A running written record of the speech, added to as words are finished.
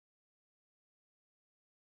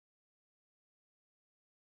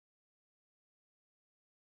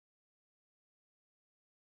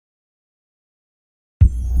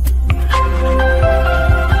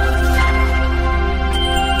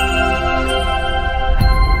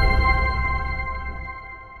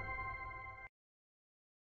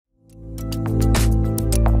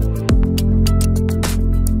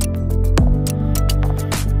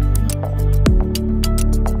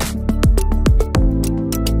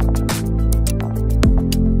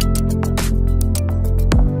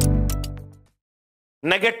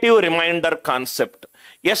Negative reminder concept.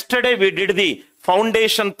 Yesterday we did the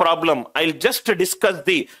foundation problem. I'll just discuss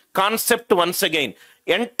the concept once again.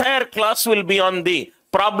 Entire class will be on the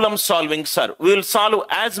problem solving, sir. We will solve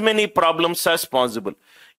as many problems as possible.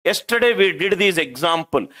 Yesterday we did this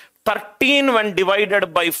example. 13 when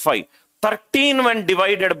divided by 5. 13 when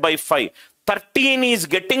divided by 5. 13 is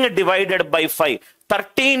getting divided by 5.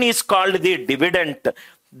 13 is called the dividend.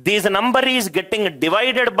 This number is getting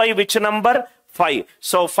divided by which number? 5.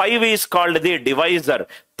 So 5 is called the divisor.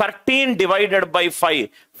 13 divided by 5.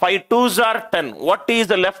 5 2s are 10. What is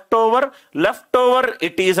the leftover? Leftover,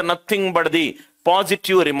 it is nothing but the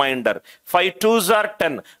positive remainder. 5 2s are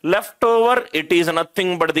 10. Leftover, it is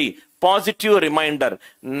nothing but the positive remainder.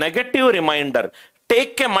 Negative remainder.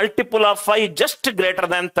 Take a multiple of 5 just greater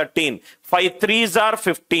than 13. 5 3s are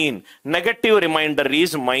 15. Negative remainder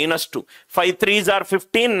is minus 2. 5 3s are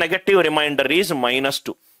 15. Negative remainder is minus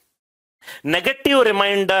 2. Negative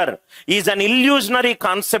remainder is an illusionary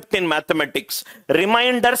concept in mathematics.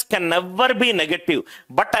 Reminders can never be negative.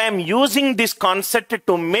 But I am using this concept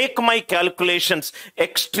to make my calculations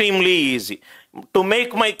extremely easy. To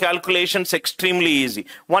make my calculations extremely easy.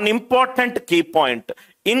 One important key point.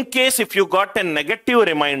 In case if you got a negative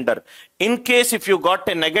remainder,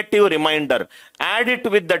 add it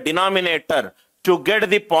with the denominator to get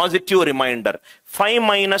the positive remainder. 5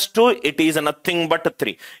 minus 2, it is nothing but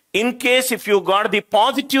 3. In case if you got the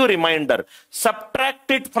positive remainder, subtract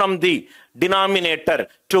it from the denominator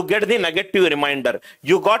to get the negative remainder.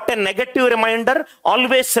 You got a negative remainder.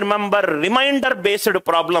 Always remember, remainder based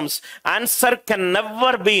problems, answer can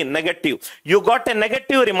never be negative. You got a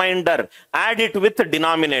negative remainder, add it with the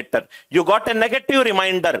denominator. You got a negative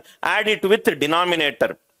remainder, add it with the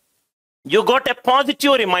denominator. You got a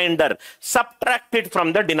positive remainder, subtract it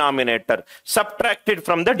from the denominator. Subtract it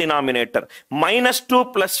from the denominator. Minus 2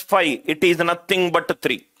 plus 5, it is nothing but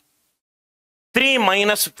 3. 3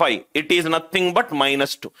 minus 5, it is nothing but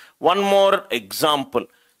minus 2. One more example.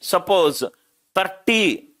 Suppose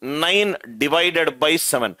 39 divided by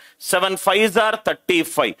 7. 7 5s are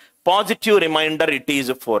 35. Positive remainder, it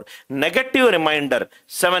is 4. Negative remainder,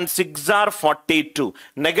 7 6 are 42.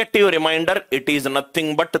 Negative remainder, it is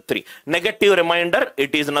nothing but 3. Negative remainder,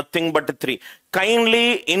 it is nothing but 3.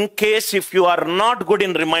 Kindly, in case if you are not good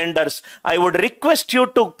in reminders, I would request you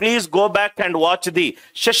to please go back and watch the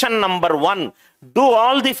session number 1. Do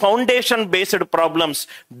all the foundation based problems,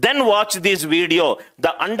 then watch this video.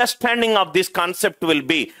 The understanding of this concept will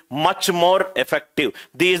be much more effective.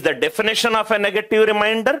 This is the definition of a negative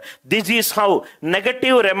remainder. This is how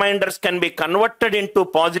negative reminders can be converted into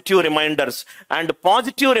positive reminders, and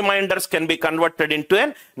positive reminders can be converted into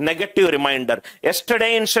a negative reminder.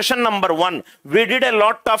 Yesterday in session number 1, we did a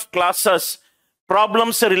lot of classes,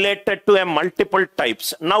 problems related to a multiple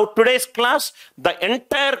types. Now today's class, the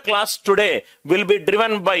entire class today will be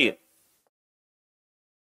driven by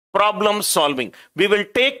problem solving. We will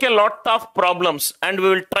take a lot of problems and we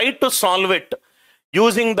will try to solve it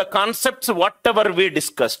using the concepts whatever we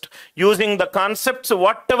discussed. Using the concepts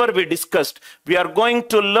whatever we discussed, we are going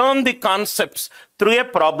to learn the concepts through a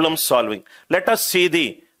problem solving. Let us see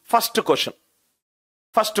the first question.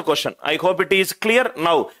 First question. I hope it is clear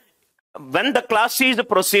now. When the class is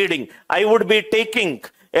proceeding, I would be taking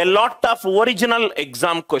a lot of original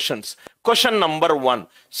exam questions. Question number 1.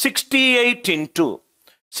 68 into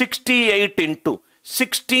 69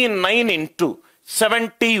 into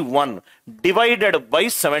 71 divided by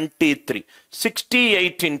 73.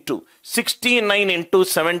 68 into 69 into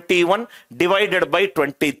 71 divided by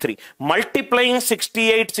 23. Multiplying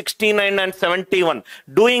 68, 69 and 71.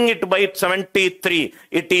 Doing it by 73.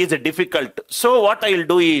 It is difficult. So what I will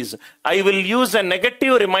do is, I will use a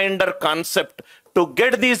negative remainder concept to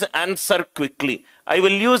get this answer quickly. I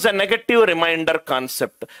will use a negative remainder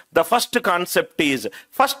concept. The first concept is,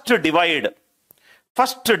 first divide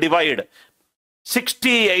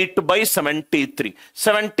 68 by 73.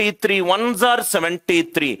 73 ones are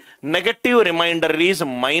 73. Negative remainder is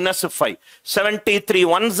minus 5. 73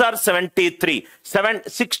 ones are 73.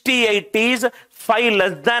 68 is 5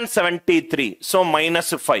 less than 73. So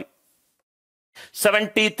minus 5.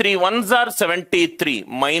 73 ones are 73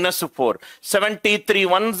 minus 4. 73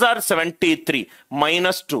 ones are 73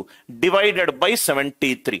 minus 2 divided by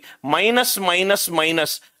 73. Minus minus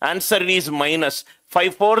minus. Answer is minus.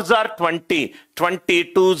 5 4s are 20.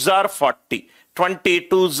 22s are 40.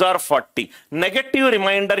 22s are 40. Negative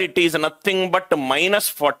remainder, it is nothing but minus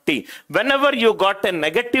 40. Whenever you got a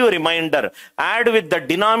negative remainder, add with the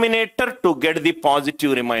denominator to get the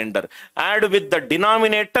positive remainder. Add with the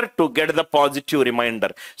denominator to get the positive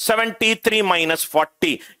remainder. 73 minus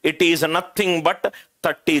 40, it is nothing but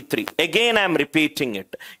 33. Again, I am repeating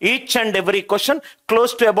it. Each and every question,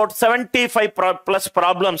 close to about 75 plus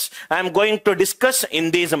problems, I am going to discuss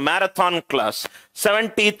in this marathon class.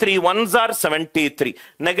 73 ones are 73.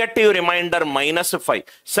 Negative remainder minus 5.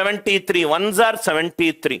 73 ones are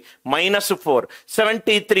 73. Minus 4.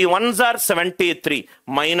 73 ones are 73.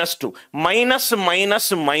 Minus 2. Minus,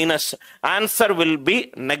 minus, minus. Answer will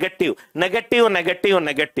be negative. Negative, negative,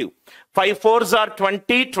 negative. 5 fours are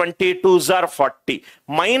 20, 22s are 40.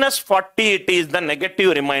 Minus 40, it is the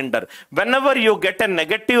negative remainder. Whenever you get a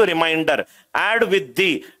negative remainder, add with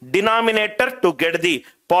the denominator to get the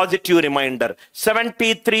positive remainder.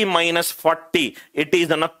 73 minus 40, it is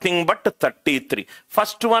nothing but 33.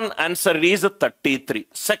 First one answer is 33.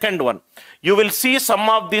 Second one, you will see some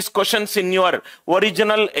of these questions in your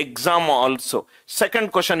original exam also.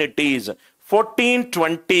 Second question, it is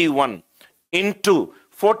 1421 into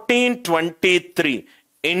 1423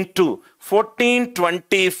 into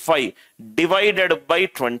 1425 divided by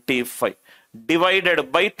 25.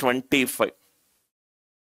 Divided by 25.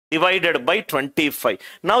 Divided by 25.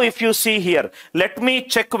 Now if you see here, let me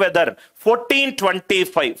check whether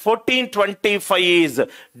 1425 is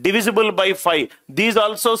divisible by 5. These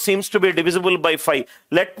also seems to be divisible by 5.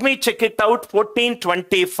 Let me check it out,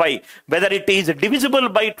 1425, whether it is divisible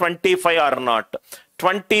by 25 or not.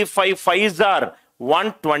 25 5s are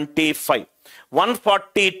 125.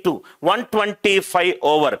 142, 125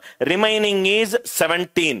 over, remaining is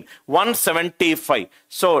 17, 175.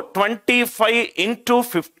 So 25 into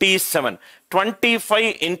 57,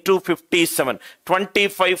 25 into 57,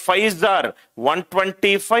 25 5s are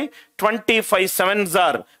 125, 25 7s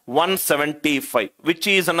are 175, which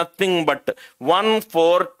is nothing but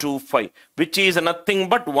 1425, which is nothing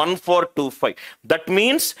but 1425. That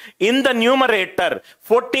means in the numerator,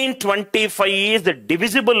 1425 is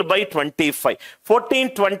divisible by 25.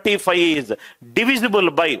 1425 is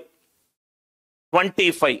divisible by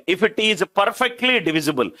 25. If it is perfectly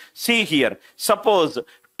divisible, see here, suppose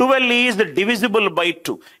 12 is divisible by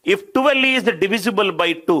 2. If 12 is divisible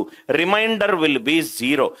by 2, remainder will be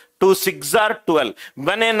 0. 2 6 are 12.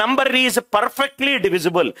 When a number is perfectly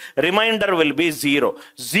divisible, remainder will be 0.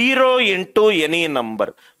 0 into any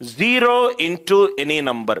number. 0 into any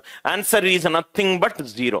number. Answer is nothing but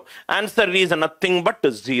 0. Answer is nothing but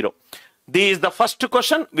 0. This is the first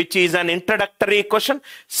question, which is an introductory question.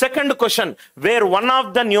 Second question, where one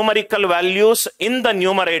of the numerical values in the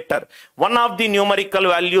numerator,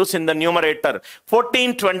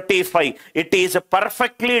 1425, it is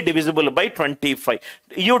perfectly divisible by 25.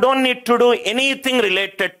 You don't need to do anything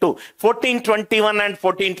related to 1421 and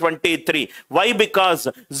 1423. Why? Because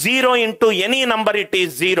 0 into any number, it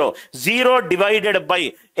is 0. 0 divided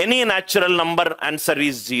by any natural number, answer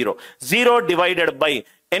is 0. 0 divided by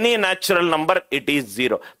any natural number, it is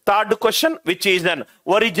 0. Third question, which is an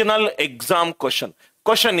original exam question.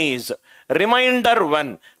 Question is, remainder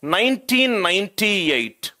 1,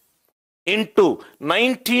 1998 into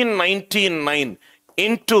 1999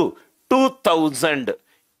 into 2000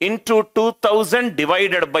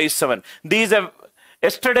 divided by 7. These are,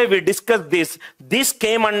 yesterday we discussed this. This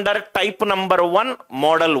came under type number 1,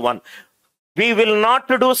 model 1. We will not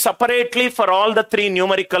do separately for all the three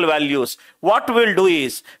numerical values. What we'll do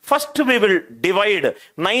is, first we will divide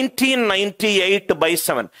 1998 by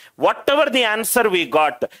 7. Whatever the answer we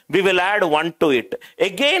got, we will add 1 to it.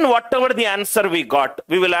 Again, whatever the answer we got,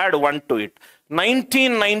 we will add 1 to it.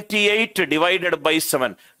 1998 divided by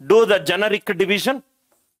 7. Do the generic division.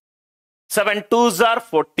 7 2s are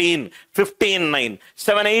 14, 15 9.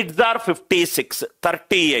 7 8s are 56,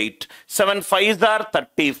 38. 7 5s are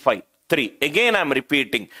 35. 3. Again, I am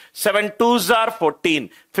repeating. 7 2s are 14,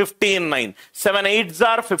 15 9. 7 8s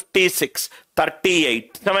are 56,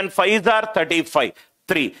 38. 7 5s are 35.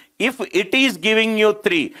 3. If it is giving you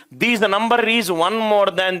 3, this number is 1 more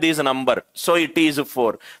than this number. So it is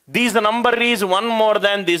 4. This number is 1 more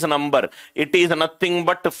than this number. It is nothing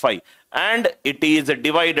but 5. And it is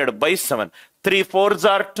divided by 7. 3 4s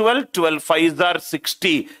are 12, 12 5s are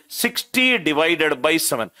 60. 60 divided by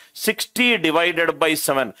 7. 60 divided by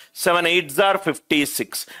 7. 7 8s are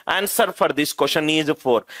 56. Answer for this question is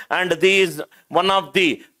 4. And this is one of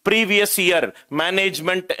the previous year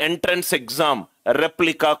management entrance exam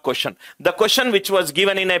replica question. The question which was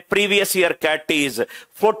given in a previous year CAT is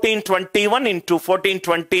 1421 into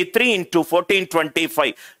 1423 into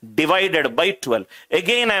 1425 divided by 12.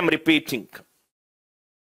 Again, I am repeating.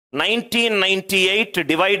 1998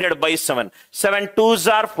 divided by 7. 7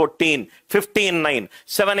 2s are 14, 15 9.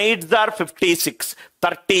 7 8s are 56,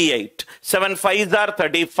 38. 7 5s are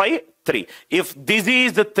 35, 3. If this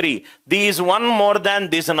is 3, this is 1 more than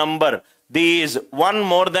this number. This is 1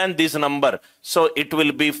 more than this number. So it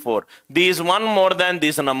will be 4. This is 1 more than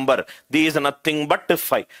this number. This is nothing but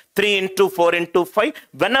 5. 3 into 4 into 5.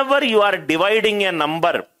 Whenever you are dividing a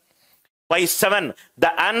number by 7,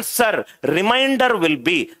 the answer remainder will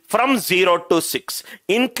be from 0 to 6.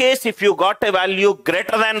 In case if you got a value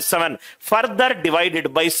greater than 7, further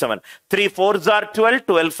divided by 7. 3 4s are 12,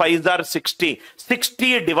 12 5s are 60.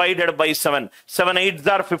 60 divided by 7. 7 8s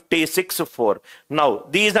are 56, 4. Now,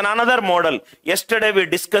 this is another model. Yesterday we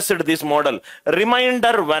discussed this model.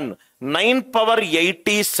 Remainder 1, 9 power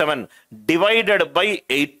 87 divided by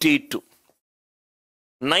 82.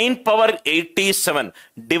 9 power 87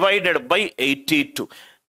 divided by 82.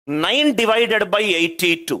 9 divided by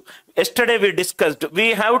 82. Yesterday we discussed, we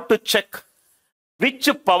have to check which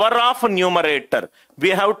power of numerator. We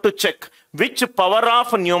have to check which power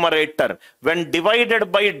of numerator when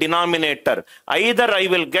divided by denominator. Either I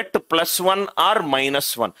will get plus 1 or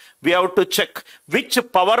minus 1. We have to check which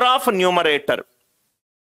power of numerator.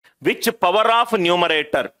 Which power of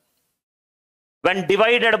numerator when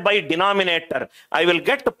divided by denominator, I will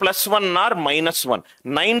get plus 1 or minus 1.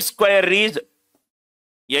 9 square is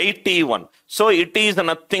 81. So it is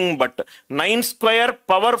nothing but 9 square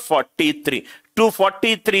power 43. 2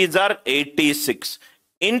 43s are 86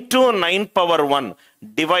 into 9 power 1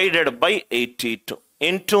 divided by 82.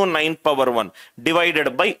 Into 9 power 1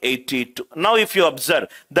 divided by 82. Now if you observe,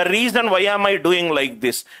 the reason why am I doing like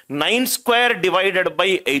this? 9 square divided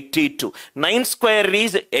by 82. 9 square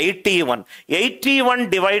is 81. 81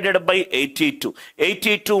 divided by 82.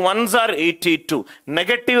 82 ones are 82.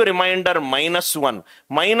 Negative remainder minus 1.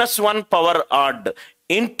 Minus 1 power odd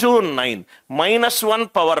into 9. Minus 1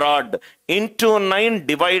 power odd into 9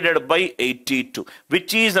 divided by 82.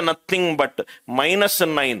 Which is nothing but minus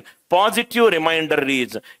 9. Positive remainder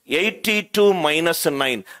is 82 minus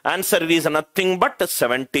 9. Answer is nothing but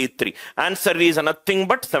 73. Answer is nothing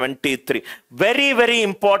but 73. Very, very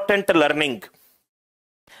important learning.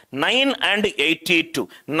 9 and 82.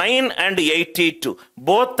 9 and 82.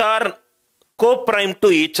 Both are co-prime to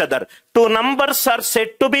each other. Two numbers are said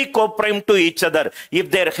to be co-prime to each other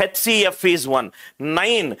if their HCF is 1.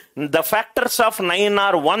 9, the factors of 9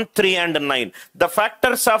 are 1, 3 and 9. The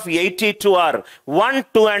factors of 82 are 1,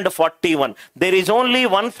 2 and 41. There is only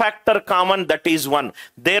one factor common, that is 1.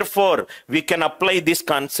 Therefore, we can apply this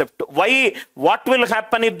concept. Why? What will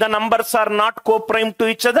happen if the numbers are not co-prime to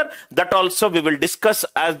each other? That also we will discuss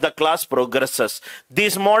as the class progresses.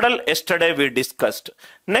 This model yesterday we discussed.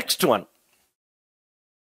 Next one.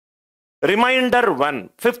 Remainder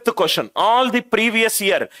 1, fifth question. All the previous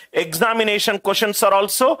year examination questions are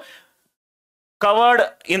also covered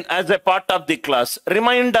in as a part of the class.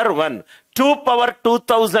 Remainder 1, 2 power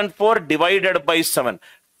 2004 divided by 7.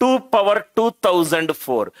 2 power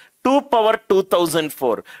 2004. 2 power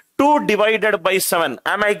 2004. 2 divided by 7.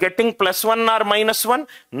 Am I getting plus 1 or minus 1?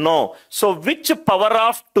 No. So which power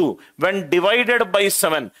of 2 when divided by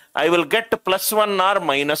 7, I will get plus 1 or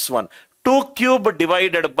minus 1? 2 cube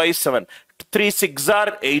divided by 7. 3 6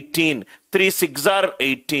 are 18. 3 6 are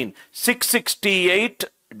 18. 668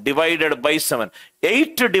 divided by 7.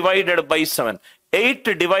 8 divided by 7.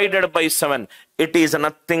 8 divided by 7. It is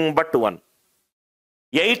nothing but 1.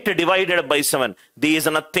 8 divided by 7. This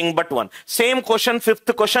is nothing but 1. Same question,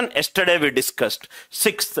 fifth question, yesterday we discussed.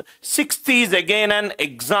 Sixth is again an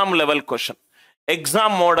exam level question.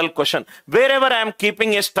 Exam model question. Wherever I am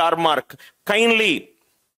keeping a star mark, kindly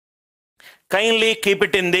keep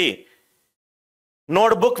it in the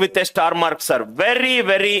notebook with a star mark, sir. Very,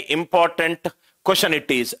 very important question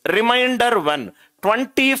it is. Remainder 1,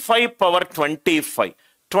 25 power 25.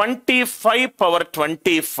 25 power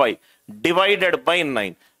 25 divided by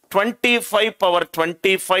 9. 25 power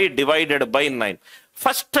 25 divided by 9.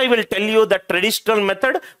 First, I will tell you the traditional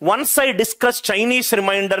method. Once I discuss Chinese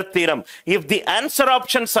remainder theorem, if the answer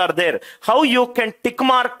options are there, how you can tick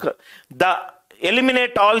mark the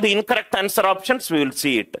eliminate all the incorrect answer options, we will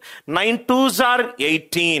see it. 9 2s are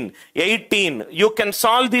 18. 18. You can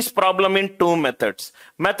solve this problem in two methods.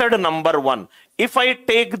 Method number 1. If I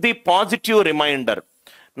take the positive remainder,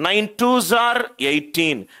 9 2s are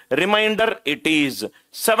 18. Remainder it is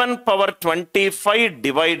 7 power 25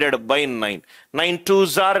 divided by 9. 9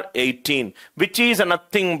 2s are 18. Which is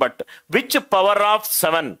nothing but, which power of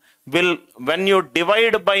 7 will, when you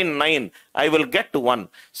divide by 9, I will get 1.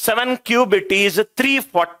 7 cube it is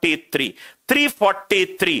 343.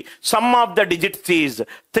 343. Sum of the digits is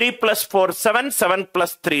 3 plus 4, 7. 7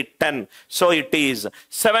 plus 3, 10. So it is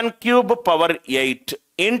 7 cube power 8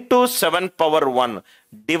 into 7 power 1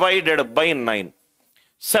 divided by 9.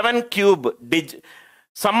 7 cube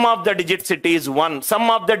Sum of the digits, it is 1.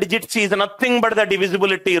 Sum of the digits is nothing but the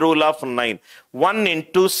divisibility rule of 9. 1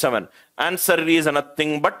 into 7. Answer is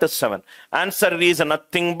nothing but 7. Answer is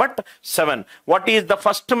nothing but 7. What is the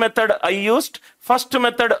first method I used? First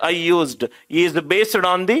method I used is based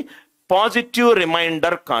on the positive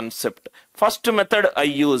remainder concept. First method I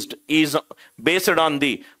used is based on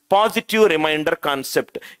the positive remainder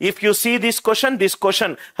concept. If you see this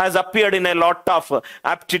question has appeared in a lot of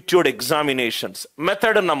aptitude examinations.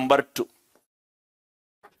 Method number 2.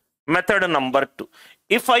 Method number 2.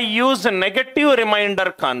 If I use a negative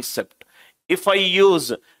remainder concept, if I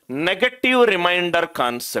use negative remainder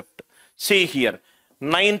concept, see here,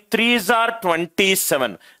 9 3s are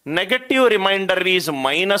 27. Negative remainder is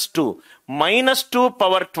minus 2. Minus 2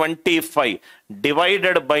 power 25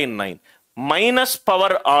 divided by 9. Minus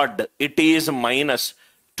power odd, it is minus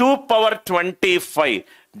 2 power 25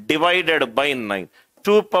 divided by 9.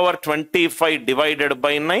 2 power 25 divided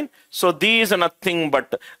by 9. So these are nothing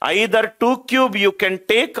but either 2 cube you can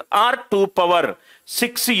take or 2 power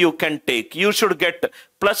 6 you can take. You should get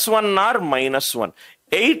plus 1 or minus 1.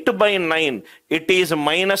 8 by 9, it is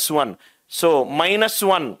minus 1. So minus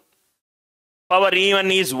 1 power even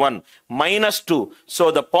is 1, minus 2. So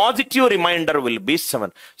the positive remainder will be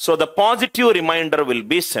 7. So the positive remainder will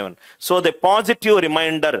be 7. So the positive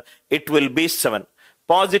remainder, it will be 7.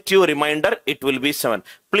 Positive remainder, it will be 7.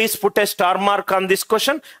 Please put a star mark on this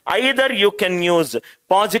question. Either you can use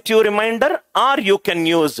positive remainder or you can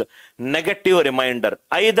use negative remainder.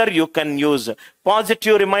 Either you can use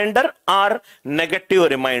positive remainder or negative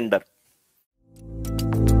remainder.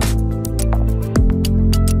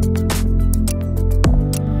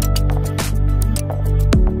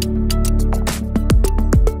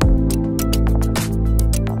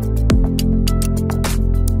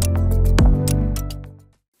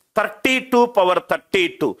 Power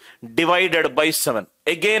 32 divided by 7.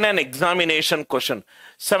 Again an examination question.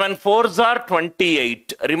 7 4s are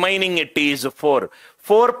 28. Remaining it is 4.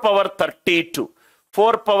 4 power 32.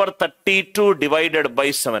 4 power 32 divided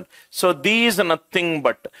by 7. So these nothing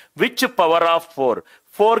but which power of 4?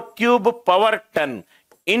 4 cube power 10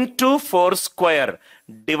 into 4 square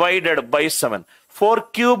divided by 7. 4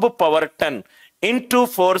 cube power 10 into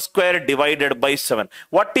 4 square divided by 7.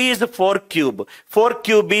 What is 4 cube? 4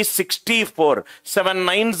 cube is 64. 7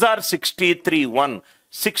 9s are 63. 1.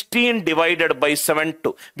 16 divided by 7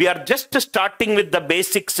 2. We are just starting with the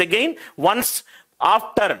basics again. Once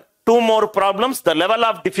after 2 more problems, the level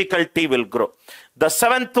of difficulty will grow. The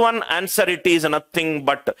 7th one answer, it is nothing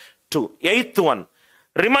but 2. 8th one.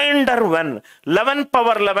 Remainder when 11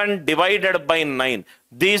 power 11 divided by 9.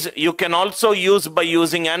 These you can also use by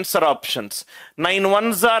using answer options. 9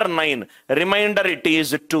 1s are 9. Remainder it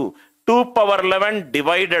is 2. 2 power 11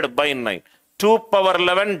 divided by 9. 2 power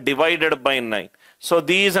 11 divided by 9. So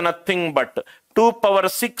these are nothing but 2 power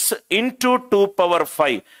 6 into 2 power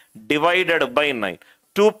 5 divided by 9.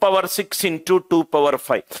 2 power 6 into 2 power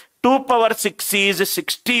 5. 2 power 6 is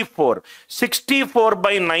 64. 64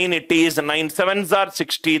 by 9 it is 9 7s are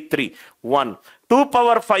 63. 1. 2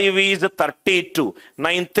 power 5 is 32.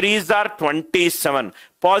 9 3s are 27.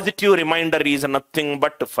 Positive remainder is nothing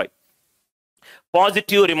but 5.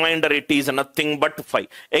 Positive remainder, it is nothing but 5.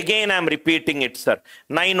 Again I am repeating it, sir.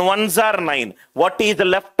 9 1s are 9. What is the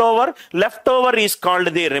leftover? Leftover is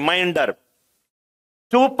called the remainder.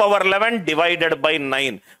 2 power 11 divided by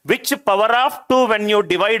 9. Which power of 2 when you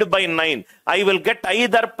divide by 9? I will get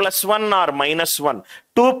either plus 1 or minus 1.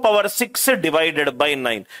 2 power 6 divided by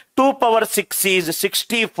 9. 2 power 6 is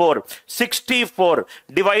 64. 64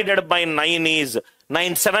 divided by 9 is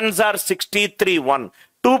 9 7s are 63. 1.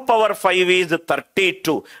 2 power 5 is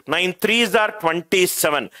 32. 9 3s are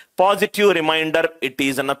 27. Positive remainder, it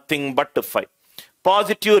is nothing but 5.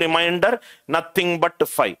 Positive remainder, nothing but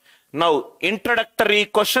 5. Now, introductory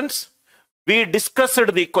questions. We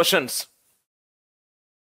discussed the questions.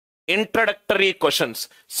 Introductory questions.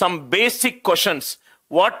 Some basic questions.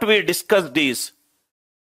 What we discussed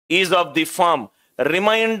is of the form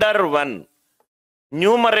remainder 1.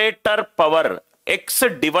 Numerator power x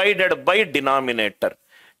divided by denominator.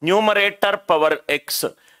 Numerator power x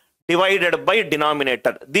divided by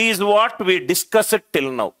denominator. This is what we discussed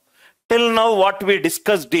till now. Till now what we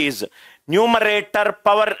discussed is numerator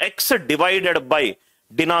power x divided by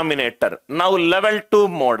denominator. Now level 2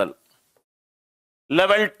 model.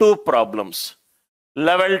 Level 2 problems.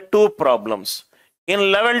 Level 2 problems.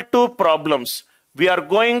 In level 2 problems, we are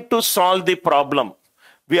going to solve the problem.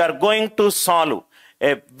 We are going to solve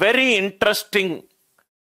a very interesting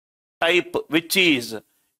type, which is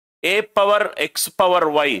a power x power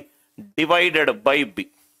y divided by b.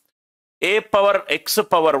 A power x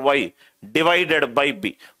power y divided by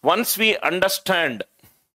b. Once we understand,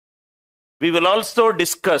 we will also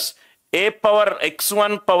discuss a power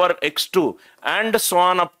x1 power x2 and so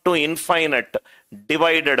on up to infinite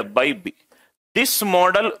divided by b. This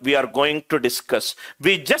model we are going to discuss.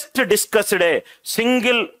 We just discussed a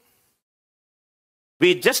single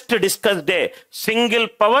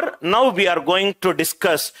power. Now we are going to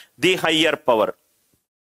discuss the higher power.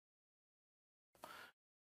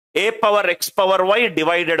 A power x power y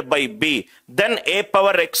divided by b, then a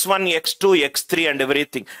power x1, x2, x3 and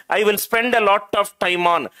everything. I will spend a lot of time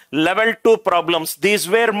on level 2 problems. These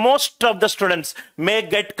where most of the students may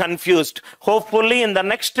get confused. Hopefully in the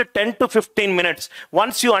next 10 to 15 minutes,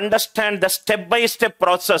 once you understand the step-by-step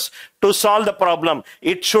process to solve the problem,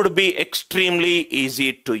 it should be extremely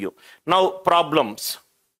easy to you. Now problems.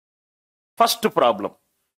 First problem.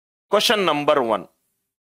 Question number 1.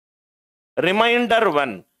 Reminder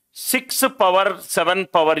 1. 6 power 7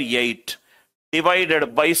 power 8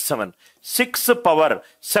 divided by 7. 6 power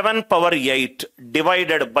 7 power 8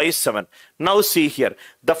 divided by 7. Now see here.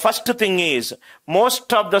 The first thing is,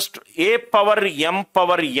 most of the a power m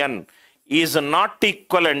power n is not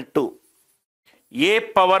equivalent to a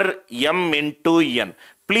power m into n.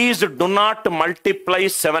 Please do not multiply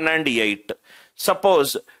 7 and 8.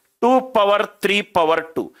 Suppose 2 power 3 power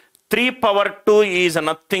 2. 3 power 2 is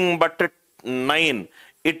nothing but 9.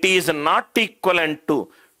 It is not equivalent to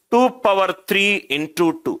 2 power 3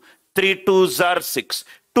 into 2. 3 2s are 6.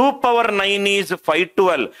 2 power 9 is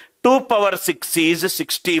 512. 2 power 6 is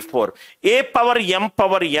 64. A power m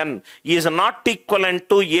power n is not equivalent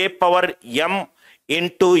to a power m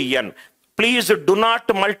into n. Please do not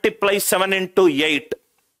multiply 7 into 8.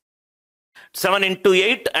 7 into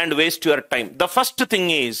 8 and waste your time. The first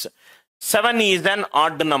thing is, 7 is an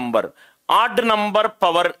odd number. Odd number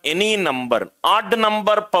power any number. Odd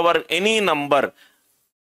number power any number.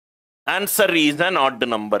 Answer is an odd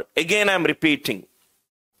number. Again I am repeating.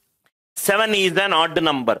 7 is an odd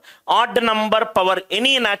number. Odd number power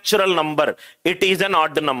any natural number. It is an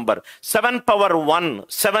odd number. 7 power 1.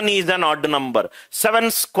 7 is an odd number. 7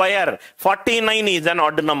 square. 49 is an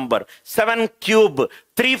odd number. 7 cube.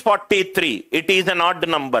 343. It is an odd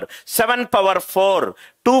number. 7 power 4.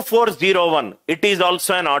 2401. It is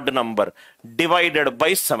also an odd number. Divided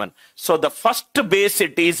by 7. So the first base,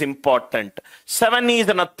 it is important. 7 is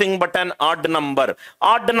nothing but an odd number.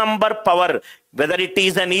 Odd number power, whether it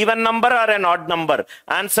is an even number or an odd number,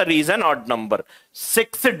 answer is an odd number.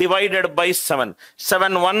 6 divided by 7.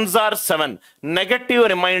 7 ones are 7. Negative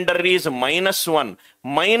remainder is minus 1.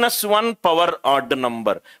 Minus 1 power odd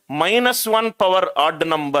number. Minus 1 power odd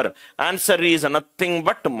number. Answer is nothing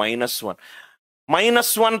but minus 1.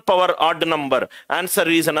 Minus 1 power odd number. Answer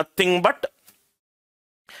is nothing but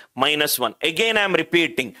minus 1. Again I am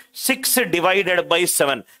repeating. 6 divided by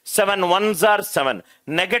 7. 7 ones are 7.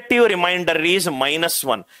 Negative remainder is minus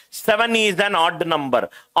 1. 7 is an odd number.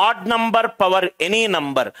 Odd number power any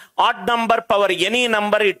number. Odd number power any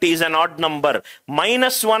number, it is an odd number.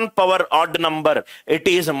 Minus 1 power odd number. It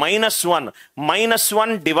is minus 1. Minus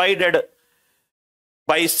 1 divided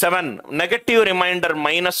by 7, negative remainder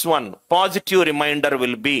minus 1, positive remainder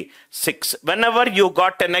will be 6. Whenever you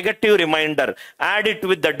got a negative remainder, add it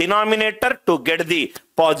with the denominator to get the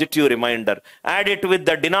positive remainder. Add it with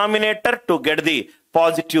the denominator to get the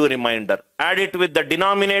positive remainder. Add it with the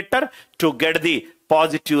denominator to get the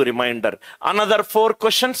positive remainder. Another 4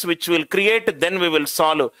 questions which will create, then we will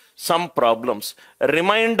solve some problems.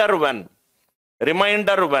 Remainder 1.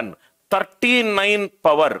 Remainder 1. 39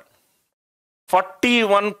 power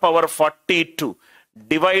 41 power 42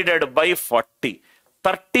 divided by 40.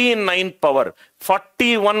 39 power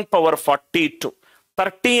 41 power 42.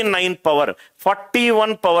 39 power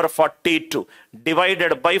 41 power 42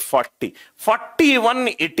 divided by 40. 41,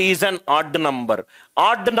 it is an odd number.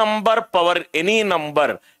 Odd number power any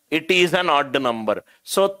number, it is an odd number.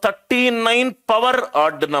 So 39 power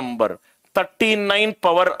odd number. 39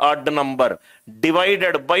 power odd number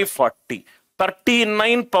divided by 40.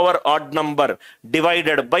 39 power odd number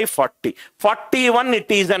divided by 40. 41,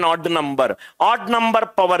 it is an odd number. Odd number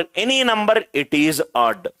power any number, it is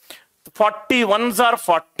odd. 41s are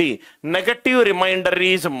 40. Negative remainder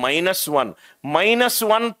is minus 1. Minus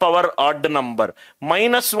 1 power odd number.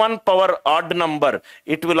 Minus 1 power odd number.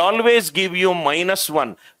 It will always give you minus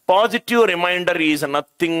 1. Positive remainder is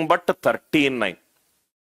nothing but 39.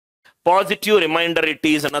 Positive remainder, it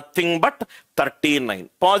is nothing but 39.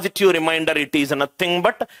 Positive remainder, it is nothing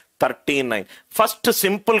but 39. First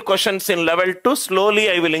simple questions in level 2. Slowly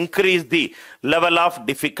I will increase the level of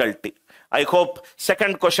difficulty. I hope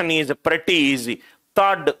second question is pretty easy.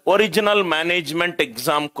 Third, original management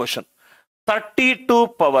exam question. 32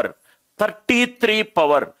 power 33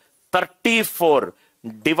 power 34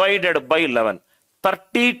 divided by 11.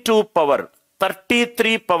 32 power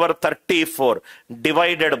 33 power 34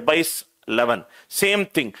 divided by 11. Same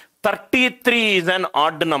thing. 33 is an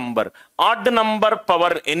odd number. Odd number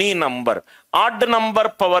power any number. Odd number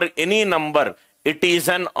power any number. It is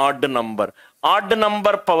an odd number. Odd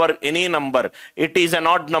number power any number. It is an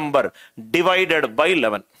odd number divided by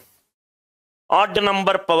 11. Odd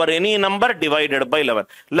number power any number divided by 11.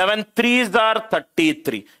 11 threes are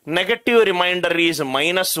 33. Negative remainder is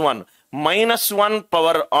 -1. -1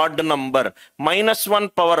 power odd number. -1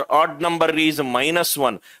 power odd number is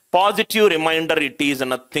 -1. Positive remainder, it is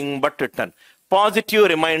nothing but 10. Positive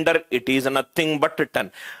remainder, it is nothing but 10.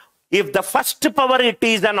 If the first power it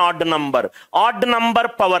is an odd number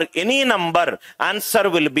power any number, answer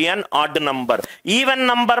will be an odd number. Even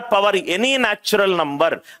number power any natural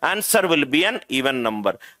number, answer will be an even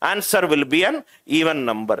number. Answer will be an even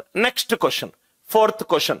number. Next question. Fourth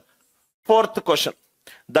question.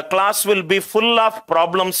 The class will be full of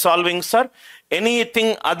problem solving, sir. Anything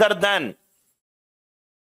other than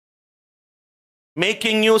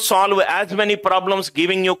making you solve as many problems,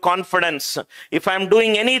 giving you confidence. If I am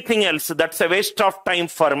doing anything else, that's a waste of time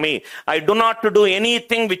for me. I do not do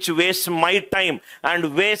anything which wastes my time and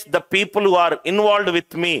wastes the people who are involved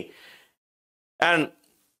with me, and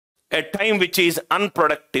a time which is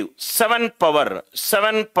unproductive. 7 power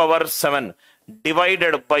 7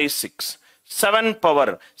 divided by 6. 7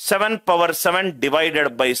 power 7 divided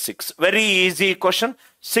by 6. Very easy question.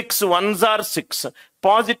 6 ones are 6.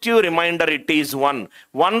 Positive remainder, it is 1.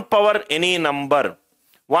 1 power any number.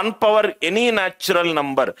 1 power any natural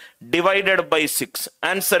number divided by 6.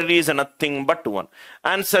 Answer is nothing but 1.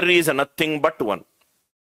 Answer is nothing but 1.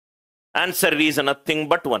 Answer is nothing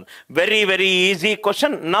but 1. Very, very easy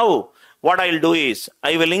question. Now, what I'll do is,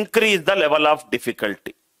 I will increase the level of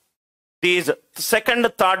difficulty. These second,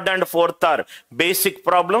 third and fourth are basic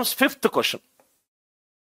problems. Fifth question.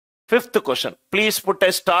 Please put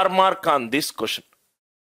a star mark on this question.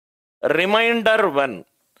 Reminder 1.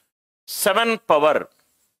 7 power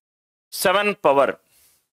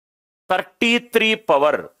 33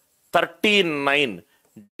 power 39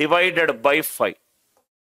 divided by 5.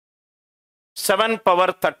 7 power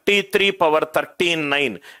 33 power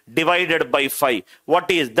 39 divided by 5. What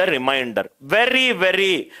is the remainder? Very,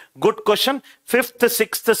 very good question. 5th,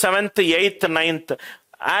 6th, 7th, 8th, 9th.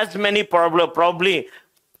 As many probably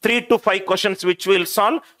 3 to 5 questions which we'll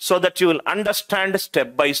solve, so that you will understand step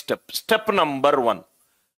by step. Step number 1.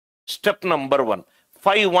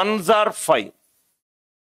 5 ones are 5.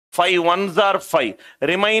 5 ones are 5.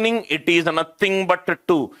 Remaining, it is nothing but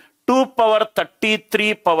 2. 2 power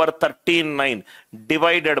 33 power 39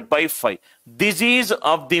 divided by 5. This is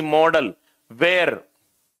of the model where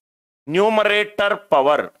numerator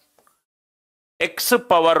power x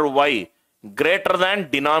power y greater than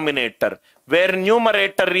denominator, where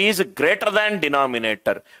numerator is greater than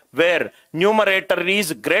denominator, where numerator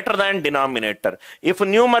is greater than denominator. If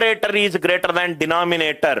numerator is greater than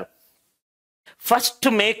denominator, first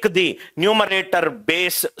make the numerator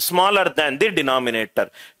base smaller than the denominator.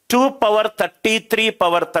 2 power 33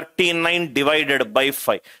 power 39 divided by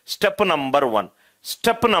 5. Step number 1.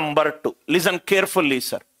 Step number 2. Listen carefully,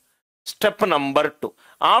 sir. Step number 2.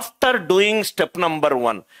 After doing step number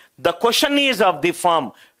 1, the question is of the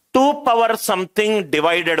form 2 power something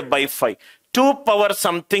divided by 5. 2 power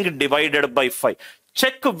something divided by 5.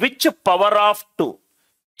 Check which power of 2.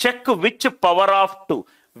 Check which power of 2.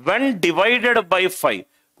 When divided by 5.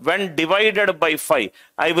 When divided by 5,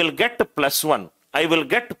 I will get plus 1. I will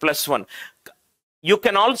get plus 1. You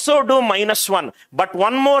can also do -1, but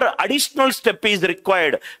one more additional step is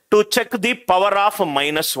required to check the power of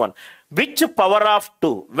 -1. Which power of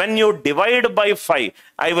 2? When you divide by 5,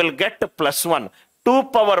 I will get plus 1. 2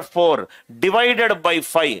 power 4 divided by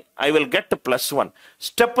 5, I will get plus 1.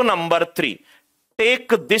 Step number 3. Take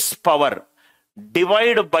this power,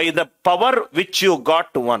 divide by the power which you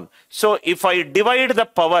got 1. So if I divide the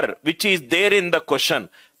power which is there in the question,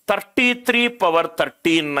 33 power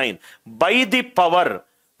 39 by the power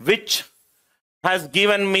which has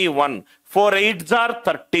given me 1. 4 8s are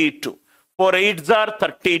 32. 4 8s are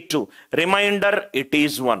 32. Remainder, it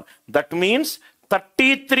is 1. That means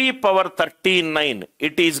 33 power 39,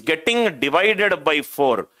 it is getting divided by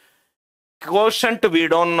 4. Quotient we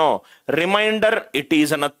don't know. Remainder, it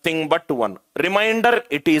is nothing but 1. Remainder,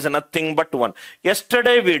 it is nothing but 1.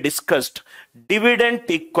 Yesterday we discussed dividend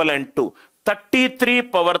equivalent to 33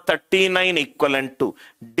 power 39 equivalent to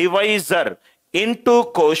divisor into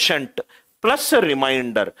quotient plus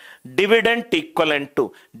remainder. Dividend equivalent to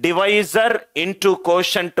divisor into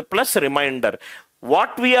quotient plus remainder.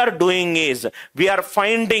 what we are doing is, we are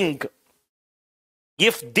finding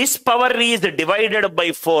if this power is divided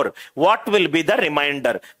by 4, what will be the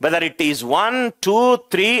remainder? Whether it is 1, 2,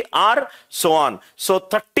 3 or so on. So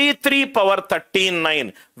 33 power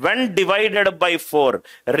 39, when divided by 4,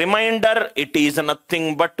 remainder it is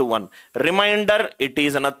nothing but 1. Remainder it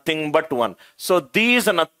is nothing but 1. So these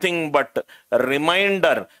nothing but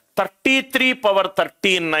remainder 33 power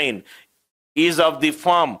 39 is of the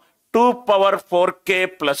form 2 power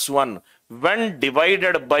 4k plus 1 when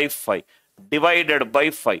divided by 5. Divided by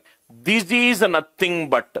 5. This is nothing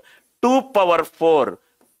but 2 power 4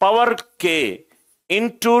 power k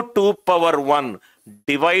into 2 power 1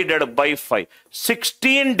 divided by 5.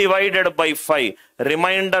 16 divided by 5.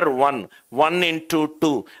 Remainder 1. 1 into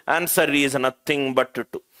 2. Answer is nothing but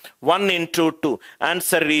 2. 1 into 2.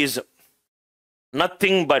 Answer is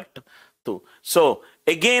nothing but 2. So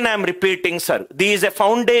again I am repeating, sir. This is a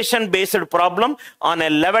foundation based problem on a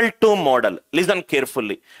level 2 model. Listen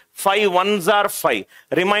carefully. 5 ones are 5.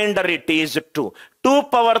 Remainder it is 2. 2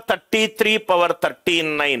 power 33 power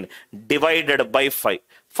 39 divided by 5.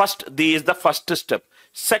 First, this is the first step.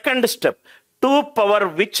 Second step, 2 power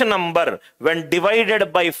which number when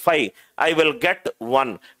divided by 5, I will get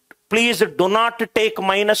 1. Please do not take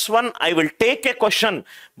 -1. I will take a question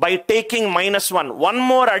by taking -1. One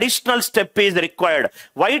more additional step is required.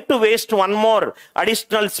 Why to waste one more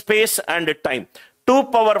additional space and time? 2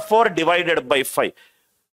 power 4 divided by 5.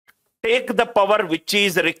 Take the power which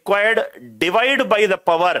is required, divide by the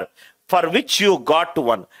power for which you got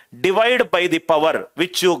 1. Divide by the power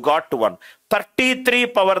which you got 1. 33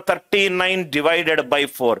 power 39 divided by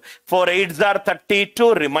 4. 4 8s are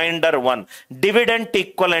 32, remainder 1. Dividend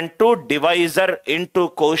equivalent to divisor into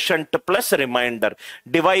quotient plus remainder.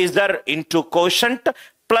 Divisor into quotient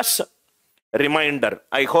plus remainder.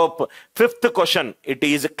 I hope fifth question it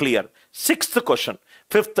is clear. Sixth question.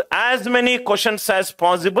 Fifth, as many questions as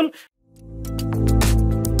possible.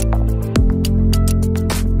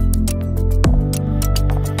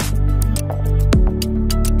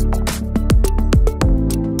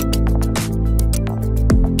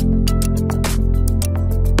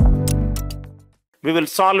 We will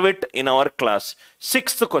solve it in our class.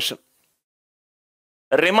 Sixth question.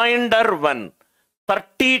 Remainder 1.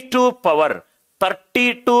 32 power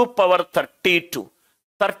 32 power 32.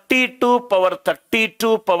 32 power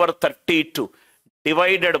 32 power 32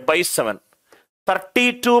 divided by 7.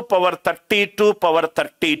 32 power 32 power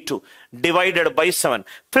 32 divided by 7.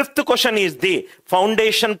 Fifth question is the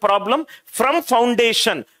foundation problem. From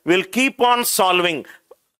foundation, we'll keep on solving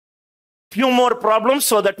few more problems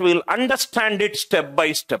so that we'll understand it step by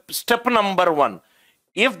step. Step number 1.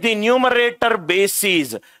 If the numerator base is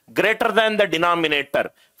greater than the denominator,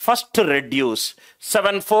 first reduce.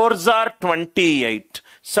 7 4s are 28.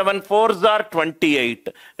 7 4s are 28.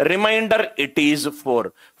 Remainder it is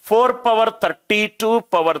 4. 4 power 32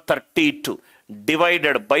 power 32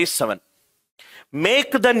 divided by 7.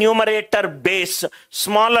 Make the numerator base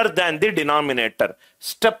smaller than the denominator.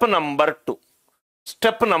 Step number 2.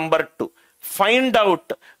 Step number 2. Find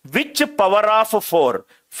out which power of 4.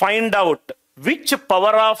 Find out which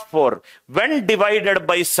power of 4 when divided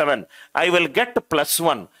by 7. I will get plus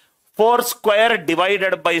 1. 4 square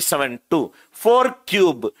divided by 7, 2. 4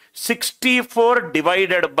 cube, 64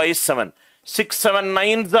 divided by 7. 6 7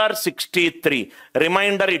 9s are 63.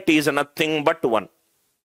 Remainder it is nothing but 1.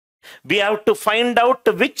 We have to find out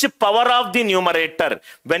which power of the numerator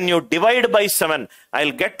when you divide by 7.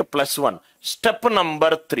 I'll get plus 1. Step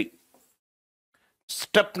number 3.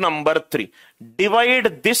 Step number 3.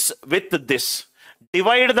 Divide this with this.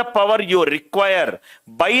 Divide the power you require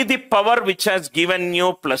by the power which has given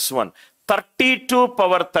you plus 1. 32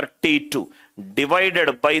 power 32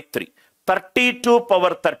 divided by 3. 32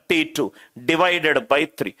 power 32 divided by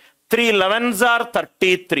 3. 3 11s are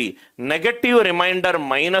 33. Negative remainder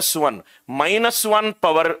minus 1. Minus 1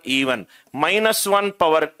 power even. Minus 1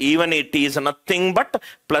 power even it is nothing but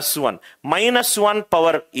plus 1. Minus 1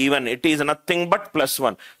 power even it is nothing but plus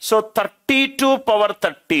 1. So 32 power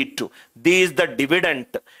 32. This is the dividend.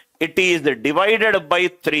 It is divided by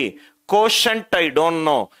 3. Quotient I don't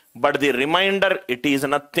know. But the remainder it is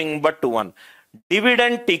nothing but 1.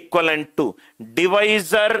 Dividend equivalent to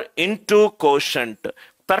divisor into quotient.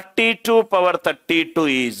 32 power 32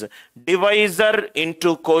 is divisor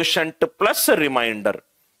into quotient plus remainder.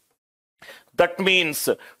 That means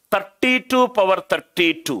 32 power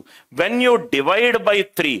 32. When you divide by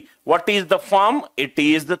 3, what is the form? It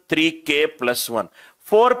is the 3k plus 1.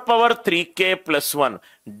 4 power 3k plus 1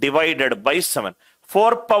 divided by 7.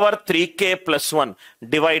 4 power 3k plus 1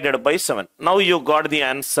 divided by 7. Now you got the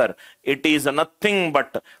answer. It is nothing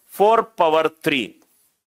but 4 power 3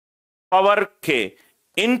 power k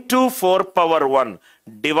into 4 power 1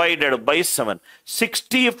 divided by 7.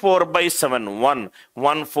 64 by 7, 1.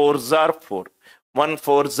 1 4s are 4. 1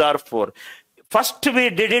 4s are 4. First we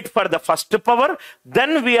did it for the first power,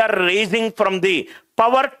 then we are raising from the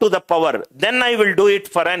power to the power. Then I will do it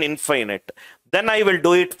for an infinite. Then I will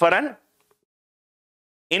do it for an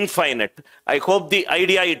infinite. I hope the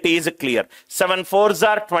idea it is clear. 7 4s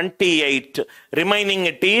are 28. Remaining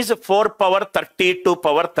it is 4 power 32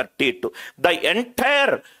 power 32. The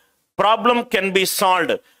entire problem can be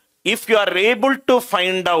solved if you are able to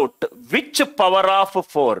find out which power of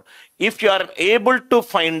 4. If you are able to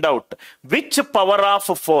find out which power of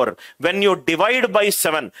 4, when you divide by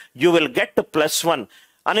 7, you will get plus 1.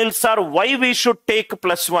 Anil sir, why we should take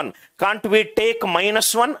plus 1? Can't we take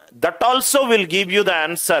minus 1? That also will give you the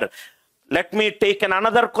answer. Let me take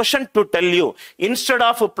another question to tell you. Instead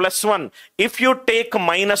of plus 1, if you take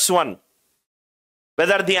minus 1,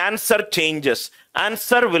 whether the answer changes?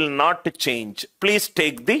 Answer will not change. Please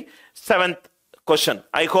take the 7th question.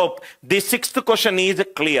 I hope the 6th question is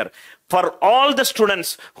clear. For all the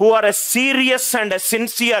students who are a serious and a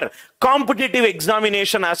sincere competitive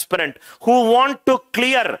examination aspirant, who want to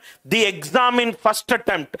clear the exam in first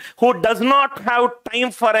attempt, who does not have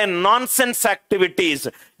time for a nonsense activities,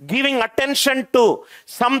 giving attention to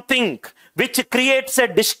something which creates a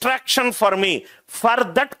distraction for me, for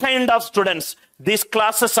that kind of students, these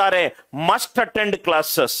classes are a must attend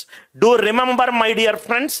classes. Do remember, my dear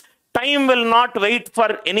friends, time will not wait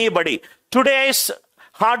for anybody. Today's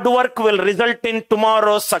hard work will result in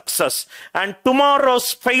tomorrow's success, and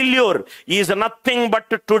tomorrow's failure is nothing but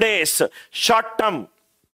today's short-term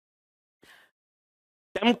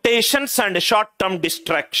temptations and short-term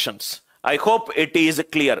distractions. I hope it is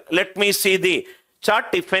clear. Let me see the chart.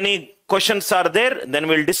 If any questions are there, then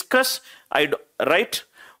we'll discuss. Right?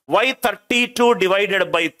 Why 32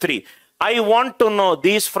 divided by 3? I want to know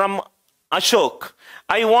these from Ashok.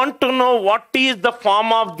 I want to know what is the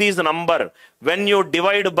form of this number when you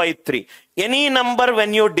divide by 3. Any number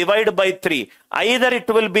when you divide by 3, either it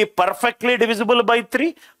will be perfectly divisible by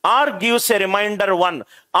 3 or gives a remainder 1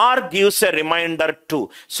 or gives a remainder 2.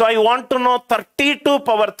 So I want to know 32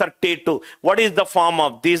 power 32. What is the form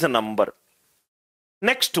of this number?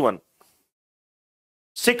 Next one.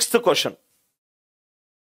 6th question.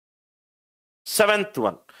 7th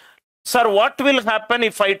one. Sir, what will happen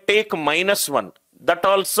if I take minus 1? That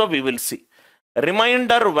also we will see.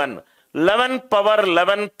 Remainder 1. 11 power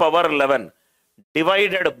 11 power 11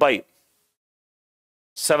 divided by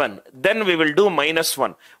 7. Then we will do minus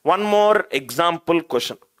 1. One more example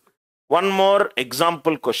question. One more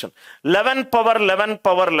example question. 11 power 11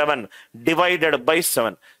 power 11 divided by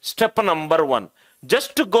 7. Step number 1.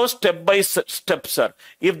 Just to go step by step, sir.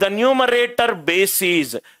 If the numerator base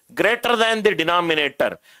is greater than the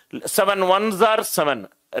denominator, 7 ones are 7.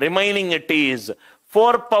 Remaining it is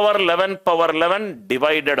 4 power 11 power 11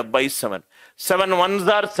 divided by 7. 7 ones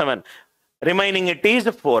are 7. Remaining it is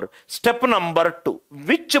 4. Step number 2.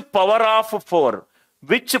 Which power of 4?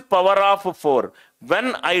 Which power of 4?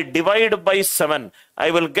 When I divide by 7,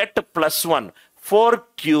 I will get plus 1. 4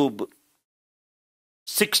 cube.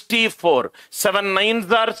 64. 7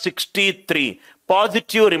 nines are 63.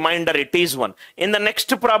 Positive remainder it is 1. In the next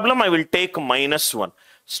problem, I will take minus 1.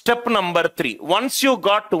 Step number 3. Once you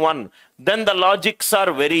got 1, then the logics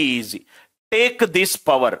are very easy. Take this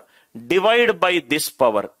power. Divide by this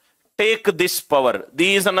power. Take this power.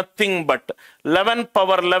 These are nothing but 11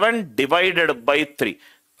 power 11 divided by 3.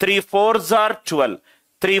 3 4s are 12.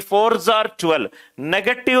 3 4s are 12.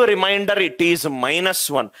 Negative remainder it is minus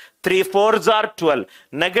 1. 3 4s are 12.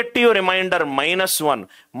 Negative remainder minus 1.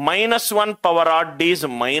 Minus 1 power odd is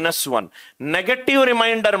minus 1. Negative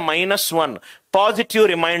remainder minus 1. Positive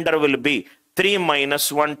remainder will be 3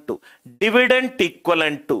 minus 1 2. Dividend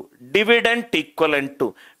equivalent to. Dividend equivalent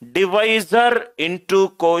to. Divisor into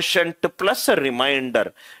quotient plus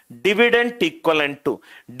remainder. Dividend equivalent to.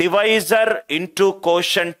 Divisor into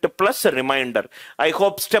quotient plus remainder. I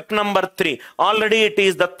hope step number 3. Already it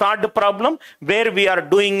is the third problem where we are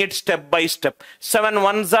doing it step by step. 7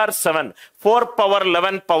 ones are 7. 4 power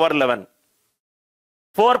 11 power 11.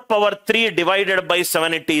 4 power 3 divided by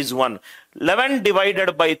 7 it is 1. 11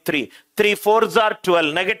 divided by 3. 3 4s are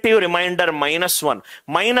 12. Negative remainder minus 1.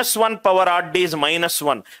 Minus 1 power odd is minus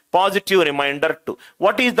 1. Positive remainder 2.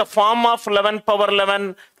 What is the form of 11 power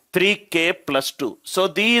 11? 3k plus 2. So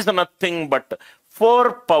these are nothing but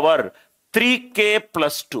 4 power 3k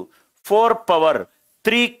plus 2. 4 power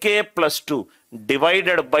 3k plus 2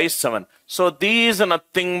 divided by 7. So these are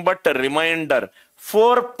nothing but a remainder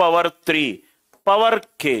 4 power 3 power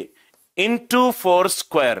k into 4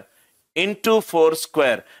 square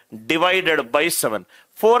divided by 7.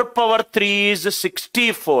 4 power 3 is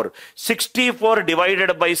 64. 64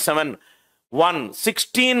 divided by 7. 1.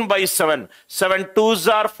 16 by 7. 7 2s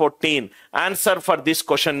are 14. Answer for this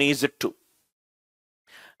question is 2.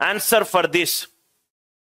 Answer for this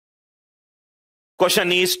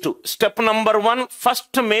question is 2. Step number 1,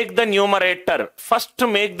 first make the numerator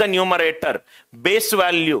base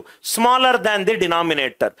value smaller than the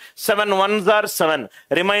denominator. 7 1s are 7.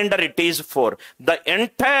 Remainder it is 4. The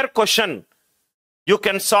entire question you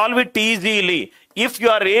can solve it easily if you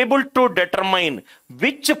are able to determine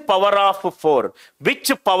which power of 4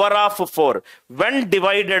 when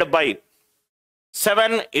divided by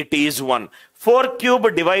 7 it is 1. 4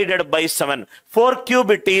 cube divided by 7. 4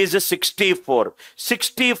 cube it is 64.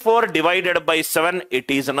 64 divided by 7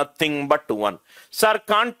 it is nothing but 1. Sir,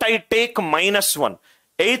 can't I take minus 1?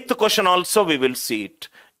 Eighth question also we will see it.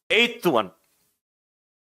 Eighth one.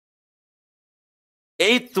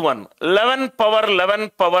 11 power 11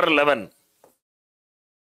 power 11.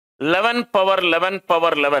 11 power 11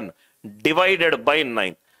 power 11 divided by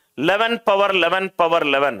 9. 11 power 11 power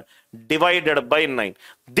 11 divided by 9.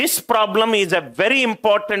 This problem is a very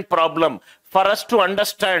important problem for us to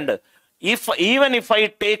understand. Even if I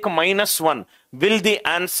take minus 1, will the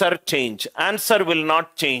answer change? Answer will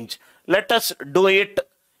not change. Let us do it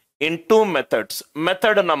in two methods.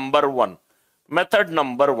 Method number 1.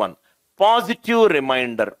 Positive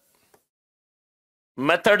remainder.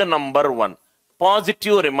 Method number 1.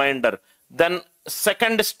 Positive remainder. Then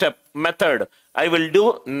second step method, I will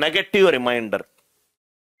do negative remainder.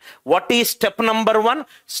 What is step number 1?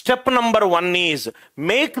 Step number 1 is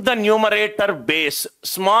make the numerator base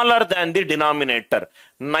smaller than the denominator.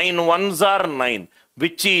 9 1s are 9,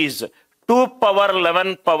 which is 2 power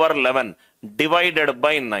 11 power 11 divided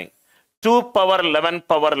by 9. 2 power 11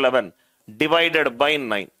 power 11 divided by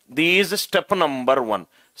 9. This is step number 1.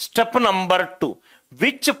 Step number 2.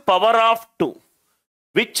 Which power of 2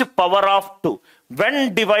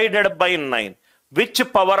 when divided by 9? Which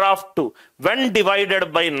power of 2 when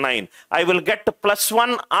divided by 9? I will get plus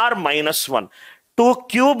 1 or minus 1. 2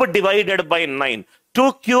 cube divided by 9.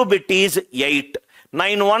 2 cube it is 8.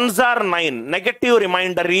 9 1s are 9. Negative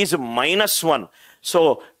remainder is minus 1.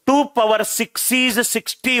 So 2 power 6 is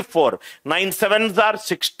 64. 9 7s are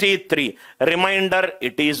 63. Remainder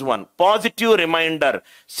it is 1. Positive remainder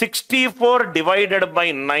 64 divided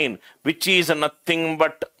by 9, which is nothing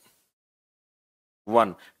but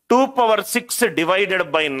 1. 2 power 6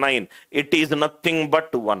 divided by 9, it is nothing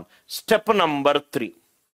but 1. Step number 3.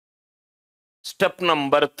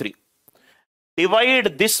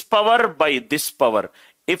 Divide this power by this power.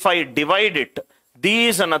 If I divide it,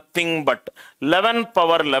 these are nothing but 11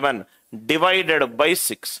 power 11 divided by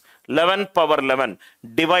 6. 11 power 11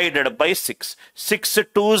 divided by 6. 6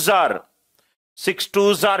 2s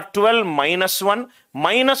are 12 minus 1.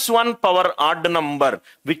 Minus 1 power odd number,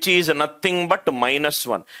 which is nothing but minus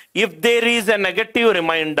 1. If there is a negative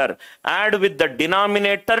remainder, add with the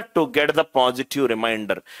denominator to get the positive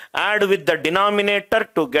remainder. Add with the denominator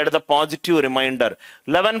to get the positive remainder.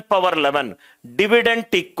 11 power 11 dividend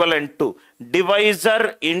equivalent to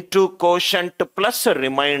divisor into quotient plus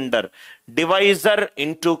remainder. Divisor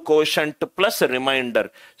into quotient plus remainder.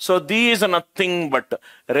 So these are nothing but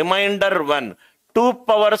remainder 1. 2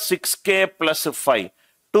 power 6k plus 5.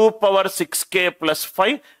 2 power 6k plus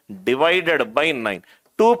 5 divided by 9.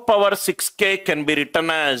 2 power 6k can be written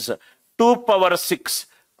as 2 power 6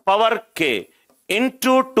 power k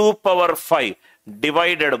into 2 power 5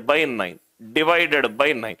 divided by 9. Divided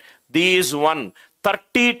by 9. These 1.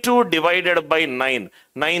 32 divided by 9.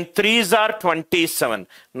 9 3s are 27.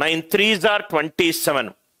 9 3s are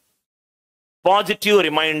 27. Positive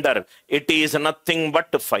remainder, it is nothing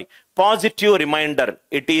but 5. Positive remainder,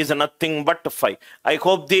 it is nothing but 5. I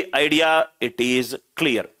hope the idea it is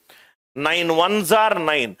clear. 9 1s are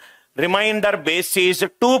 9. Remainder base is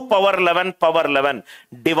 2 power 11 power 11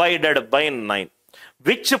 divided by 9.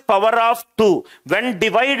 Which power of 2 when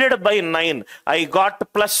divided by 9? I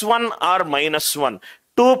got plus 1 or minus 1.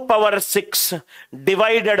 2 power 6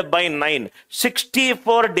 divided by 9.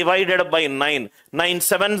 64 divided by 9. 9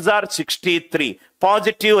 7s are 63.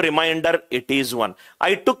 Positive remainder, it is 1.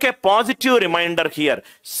 I took a positive remainder here.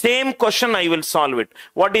 Same question I will solve it.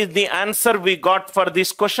 What is the answer we got for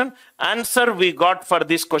this question? Answer we got for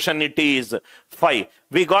this question, it is 5.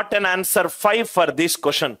 We got an answer 5 for this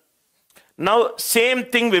question. Now same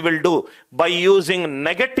thing we will do by using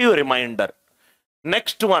negative remainder.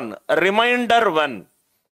 Next one, remainder 1.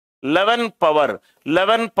 11 power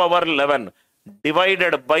 11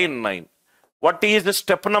 divided by 9. What is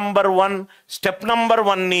step number 1? Step number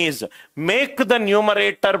 1 is make the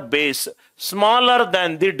numerator base smaller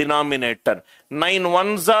than the denominator. 9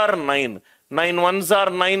 ones are 9. 9 ones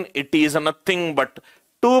are 9. It is nothing but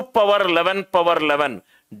 2 power 11 power 11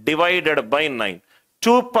 divided by 9.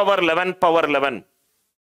 2 power 11 power 11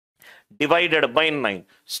 divided by 9.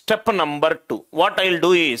 Step number 2. What I'll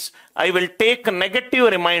do is, I will take a negative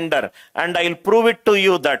remainder and I'll prove it to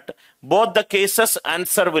you that both the cases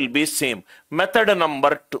answer will be same. Method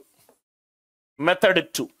number 2. Method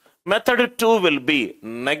 2. Method 2 will be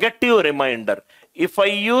negative remainder. If I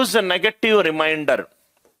use a negative remainder,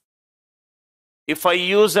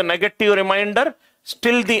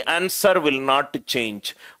 still the answer will not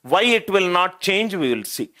change. Why it will not change, we will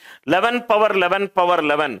see. 11 power 11 power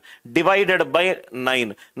 11 divided by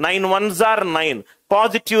 9. 9 ones are 9.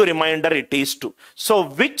 Positive remainder it is 2. So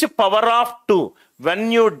which power of 2?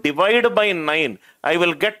 When you divide by 9, I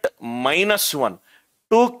will get minus 1.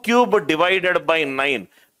 2 cube divided by 9.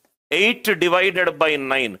 8 divided by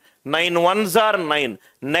 9. 9 ones are 9.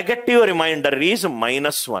 Negative remainder is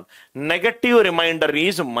minus 1. Negative remainder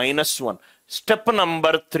is minus 1. Step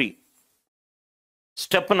number 3.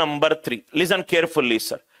 Step number 3. Listen carefully,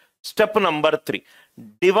 sir. Step number 3.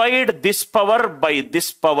 Divide this power by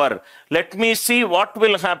this power. Let me see what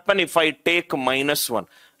will happen if I take minus 1.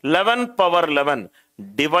 11 power 11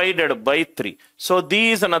 divided by 3. So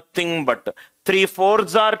these are nothing but 3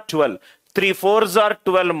 fours are 12. 3 fours are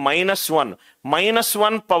 12 minus 1. Minus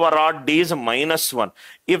 1 power odd is minus 1.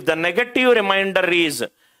 If the negative remainder is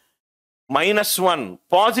minus 1,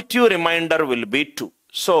 positive remainder will be 2.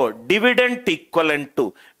 So dividend equivalent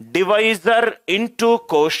to divisor into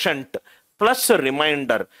quotient plus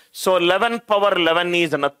remainder. So 11 power 11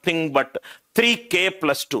 is nothing but 3k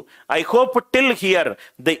plus 2. I hope till here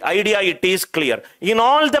the idea it is clear. In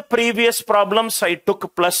all the previous problems I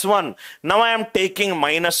took plus 1. Now I am taking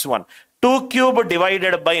minus 1. 2 cube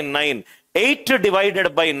divided by 9. 8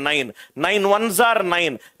 divided by 9. 9 ones are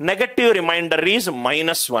 9. Negative remainder is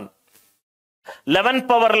minus 1. 11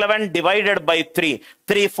 power 11 divided by 3.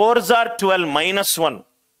 3 fours are 12 minus 1.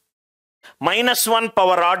 Minus 1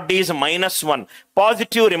 power odd is minus 1.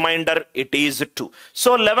 Positive remainder it is 2.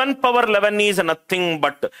 So 11 power 11 is nothing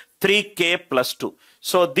but 3k plus 2.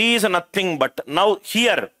 So these are nothing but, now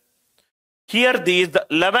here these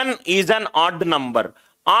 11 is an odd number.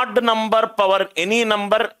 Odd number power any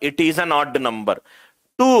number, it is an odd number.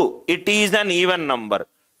 2, it is an even number.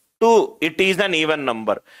 2, it is an even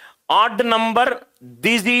number. Odd number,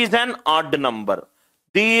 this is an odd number.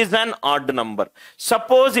 This is an odd number.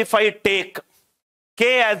 Suppose if I take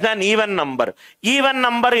k as an even number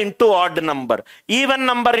into odd number. Even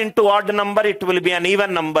number into odd number, it will be an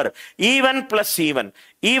even number. Even plus even.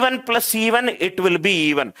 Even plus even, it will be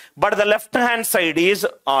even. But the left hand side is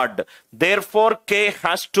odd. Therefore, k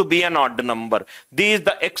has to be an odd number. This is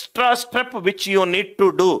the extra step which you need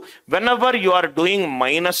to do whenever you are doing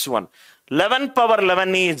minus 1. 11 power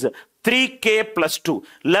 11 is 3k plus 2.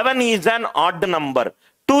 11 is an odd number.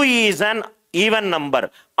 2 is an even number.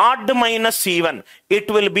 Odd minus even, it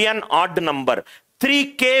will be an odd number.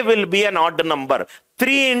 3k will be an odd number.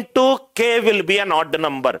 3 into k will be an odd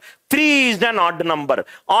number. 3 is an odd number.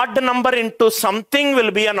 Odd number into something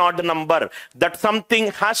will be an odd number. That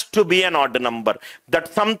something has to be an odd number. That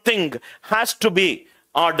something has to be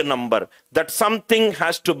odd number. That something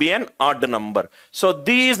has to be an odd number. So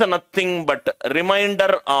these are nothing but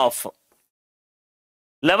remainder of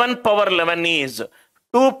 11 power 11 is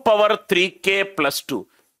 2 power 3k plus 2.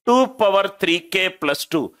 2 power 3k plus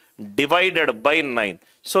 2 divided by 9.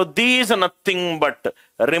 So these are nothing but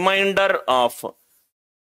remainder of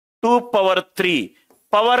 2 power 3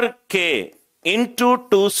 power k into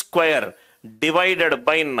 2 square divided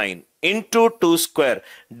by 9. Into 2 square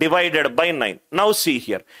divided by 9. Now see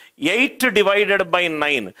here. 8 divided by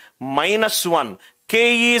 9 minus 1.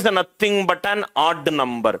 K is nothing but an odd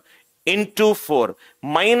number. Into 4.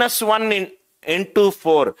 Minus 1 into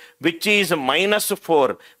 4, which is minus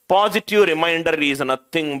 4. Positive remainder is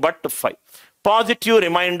nothing but 5. Positive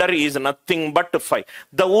remainder is nothing but 5.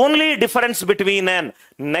 The only difference between a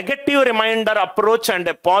negative remainder approach and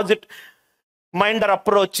a positive remainder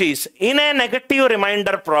approach is, in a negative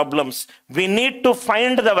remainder problems, we need to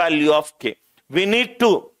find the value of k. We need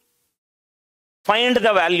to find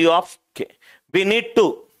the value of k. We need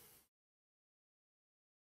to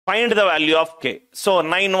find the value of k. So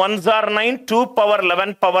 9 ones are 9. 2 power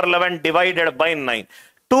 11 power 11 divided by 9.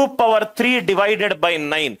 2 power 3 divided by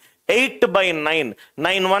 9. 8 by 9.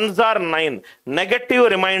 9 ones are 9. Negative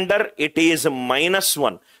remainder, it is minus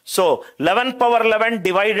 1. So 11 power 11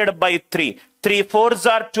 divided by 3. 3 fours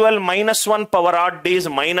are 12, minus 1 power odd is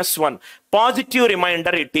minus 1. Positive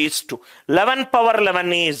remainder it is 2. 11 power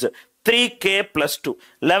 11 is 3k plus 2.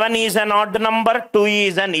 11 is an odd number, 2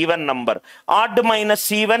 is an even number. Odd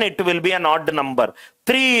minus even, it will be an odd number.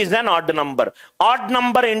 3 is an odd number. Odd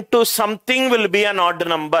number into something will be an odd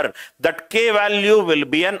number. That k value will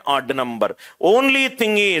be an odd number. Only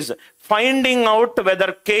thing is finding out whether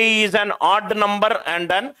k is an odd number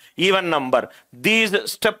and an even number. This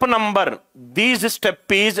step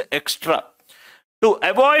is extra. To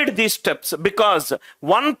avoid these steps, because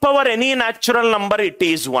 1 power any natural number, it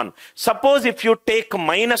is 1. Suppose if you take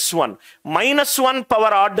minus 1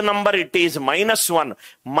 power odd number, it is minus 1.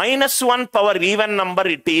 Minus 1 power even number,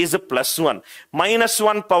 it is plus 1. Minus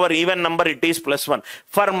 1 power even number, it is plus 1.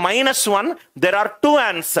 For minus 1, there are two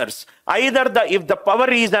answers. Either if the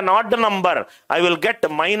power is an odd number, I will get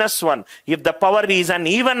minus 1. If the power is an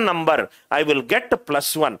even number, I will get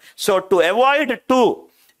plus 1. So to avoid two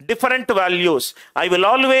different values, I will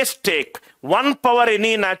always take 1 power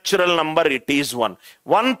any natural number, it is 1.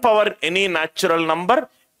 1 power any natural number,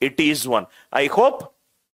 it is 1. I hope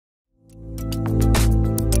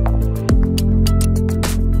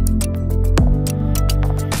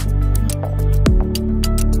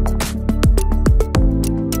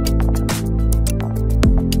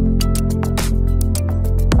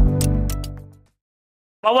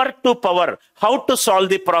power to power, how to solve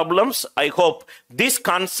the problems. I hope this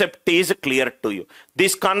concept is clear to you.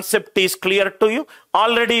 This concept is clear to you.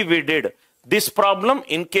 Already we did this problem.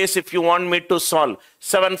 In case if you want me to solve,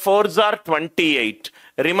 7 fours are 28.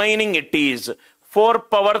 Remaining it is 4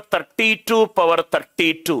 power 32 power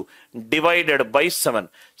 32 divided by 7.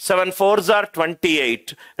 7 fours are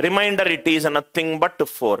 28. Remainder it is nothing but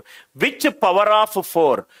 4. Which power of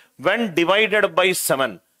 4 when divided by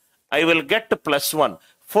 7? I will get plus 1.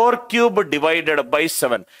 4 cube divided by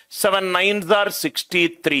 7. 7 nines are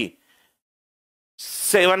 63.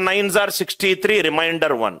 7 nines are 63,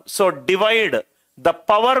 remainder 1. So divide the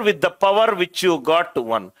power with the power which you got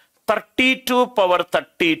 1. 32 power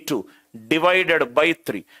 32 divided by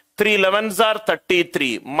 3. 3 11s are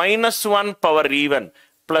 33. Minus 1 power even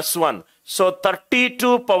plus 1. So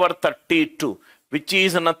 32 power 32, which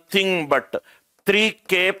is nothing but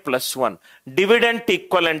 3k plus 1. Dividend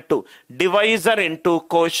equivalent to divisor into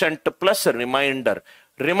quotient plus remainder.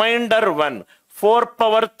 Remainder 1. 4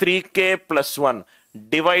 power 3k plus 1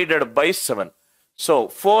 divided by 7. So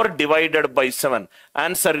 4 divided by 7.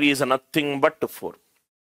 Answer is nothing but 4.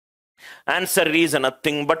 Answer is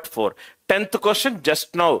nothing but 4. 10th question,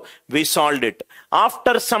 just now we solved it.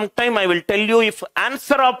 After some time I will tell you if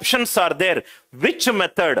answer options are there, which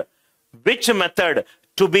method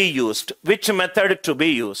to be used. Which method to be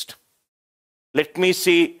used. Let me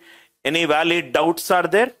see. Any valid doubts are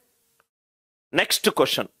there? Next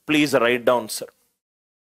question. Please write down, sir.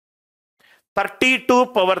 32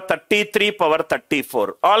 power 33 power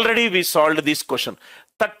 34. Already we solved this question.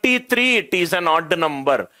 33, it is an odd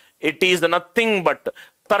number. It is nothing but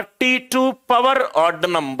 32 power odd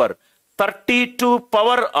number. 32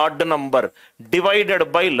 power odd number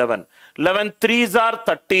divided by 11. 11 threes are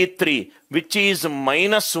 33, which is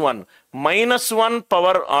minus 1. Minus 1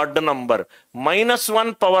 power odd number. Minus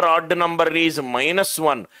 1 power odd number is minus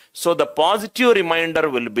 1. So the positive remainder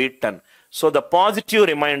will be 10. So the positive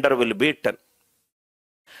remainder will be 10.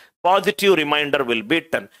 Positive remainder will be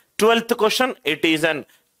 10. 12th question, it is an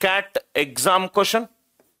CAT exam question.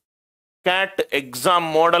 CAT exam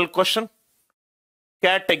model question.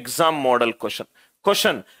 CAT exam model question.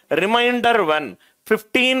 Question, remainder 1.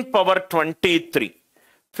 15 power 23.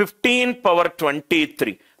 15 power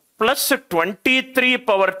 23 plus 23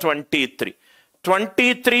 power 23.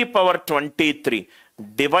 23 power 23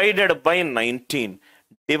 divided by 19.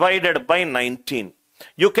 Divided by 19.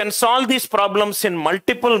 You can solve these problems in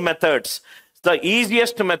multiple methods. The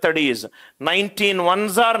easiest method is 19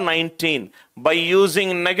 ones are 19 by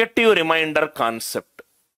using negative remainder concept.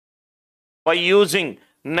 By using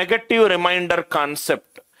negative remainder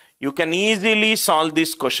concept, you can easily solve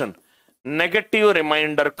this question. Negative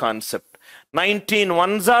remainder concept. 19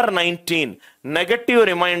 ones are 19. Negative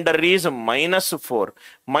remainder is minus 4.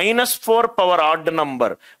 Minus 4 power odd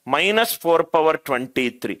number. Minus 4 power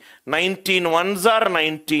 23. 19 ones are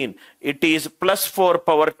 19. It is plus 4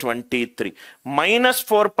 power 23. Minus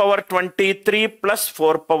 4 power 23 plus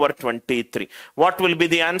 4 power 23. What will be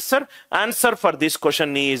the answer? Answer for this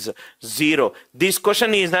question is 0. This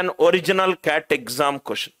question is an original CAT exam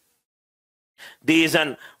question. This is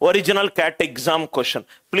an original CAT exam question.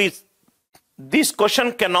 Please, this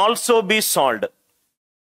question can also be solved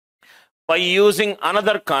by using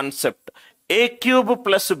another concept. a cube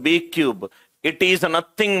plus b cube, it is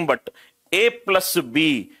nothing but a plus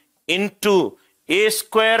b into a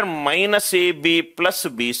square minus ab plus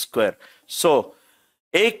b square. So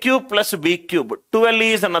a cube plus b cube, 12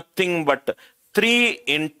 is nothing but 3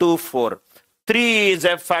 into 4. 3 is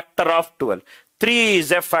a factor of 12. 3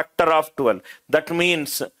 is a factor of 12. That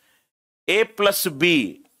means a plus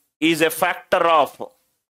b is a factor of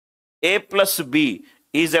a plus b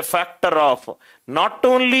is a factor of not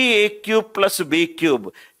only a cube plus b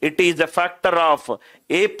cube, it is a factor of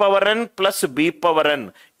a power n plus b power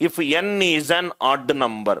n if n is an odd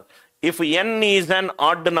number. If n is an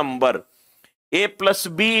odd number, a plus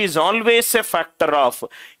b is always a factor of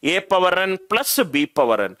a power n plus b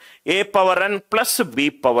power n, a power n plus b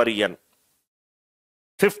power n.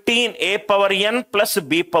 15 a power n plus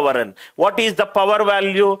b power n. What is the power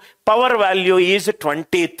value? Power value is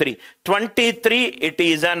 23. 23, it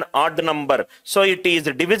is an odd number. So it is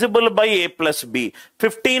divisible by a plus b.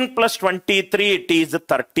 15 plus 23, it is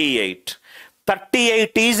 38.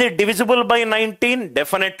 38 is divisible by 19?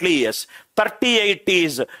 Definitely yes. 38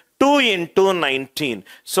 is 2 into 19.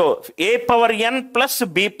 So a power n plus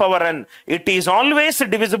b power n, it is always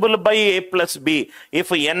divisible by a plus b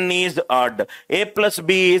if n is odd. A plus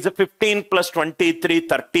b is 15 plus 23,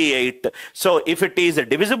 38. So if it is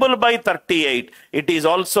divisible by 38, it is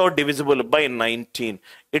also divisible by 19.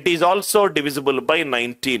 It is also divisible by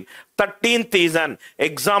 19. 13th is an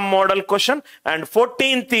exam model question and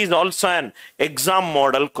 14th is also an exam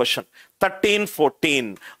model question. 13,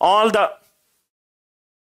 14. All the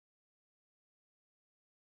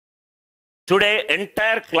today,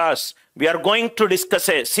 entire class, we are going to discuss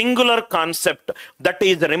a singular concept, that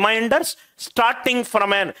is reminders, starting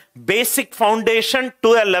from a basic foundation to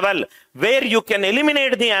a level where you can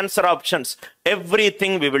eliminate the answer options.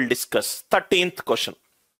 Everything we will discuss. 13th question.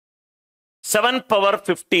 7 power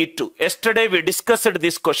 52. Yesterday we discussed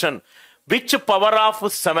this question. Which power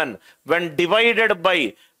of 7 when divided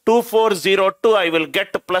by 2402, I will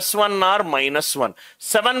get plus 1 or minus 1.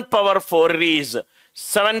 7 power 4 is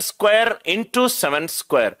 7 square into 7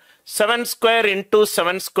 square. 7 square into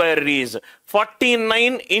 7 square is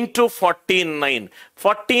 49 into 49.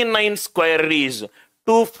 49 square is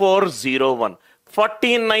 2401.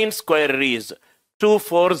 49 square is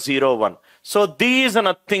 2401. So these are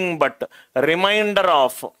nothing but remainder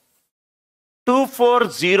of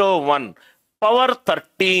 2401 power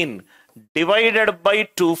 13 divided by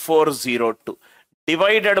 2402.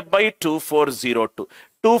 Divided by 2402.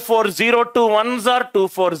 2402 ones are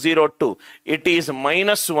 2402. It is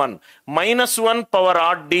minus 1. Minus 1 power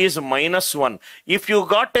odd is minus 1. If you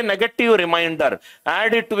got a negative remainder,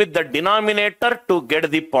 add it with the denominator to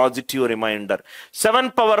get the positive remainder.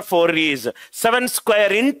 7 power 4 is 7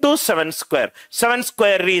 square into 7 square. 7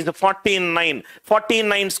 square is 49.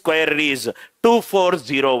 49 square is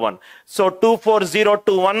 2401. So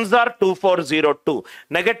 2402 ones are 2402.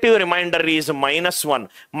 Negative remainder is minus 1.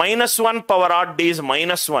 Minus 1 power odd is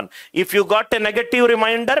minus 1. If you got a negative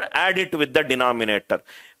remainder, add it with the denominator.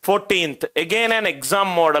 14th, again an exam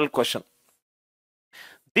model question.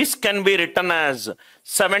 This can be written as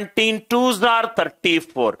 17 twos are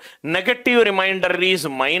 34. Negative remainder is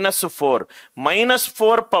minus 4. Minus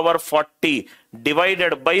 4 power 40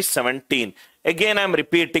 divided by 17. Again I am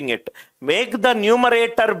repeating it. Make the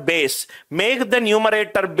numerator base. Make the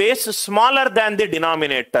numerator base smaller than the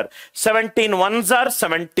denominator. 17 ones are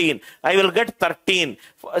 17. I will get 13.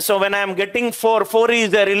 So when I am getting 4, 4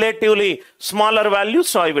 is a relatively smaller value,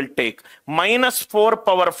 so I will take minus 4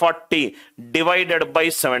 power 40 divided by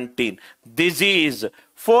 17. This is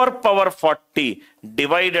 4 power 40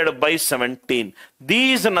 divided by 17.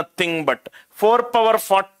 These nothing but 4 power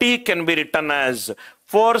 40 can be written as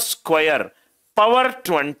 4 square power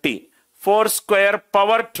 20. 4 square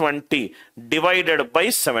power 20 divided by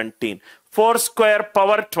 17. 4 square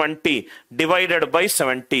power 20 divided by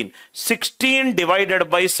 17. 16 divided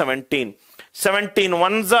by 17. 17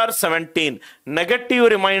 ones are 17. Negative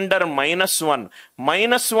remainder minus 1.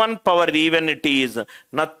 Minus 1 power even it is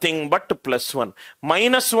nothing but plus 1.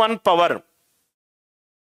 Minus 1 power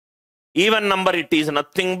even number it is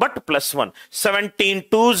nothing but plus 1. 17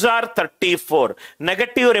 twos are 34.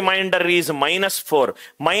 Negative remainder is minus 4.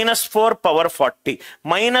 Minus 4 power 40.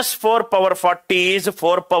 Minus 4 power 40 is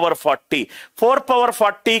 4 power 40. 4 power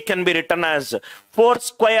 40 can be written as 4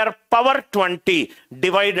 square power 20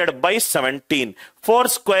 divided by 17. 4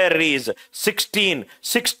 square is 16.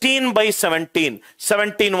 16 by 17.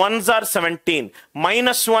 17 ones are 17.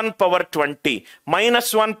 Minus 1 power 20.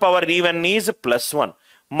 Minus 1 power even is plus 1.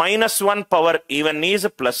 Minus 1 power even is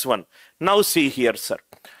plus 1. Now see here, sir.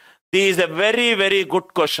 This is a very, very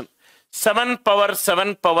good question. 7 power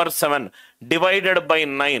 7 power 7 divided by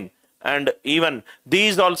 9. And even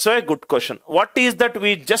these also a good question. What is that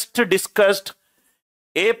we just discussed?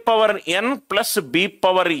 A power n plus b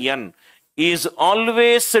power n is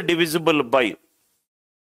always divisible by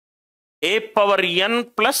a power n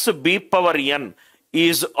plus b power n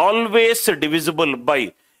is always divisible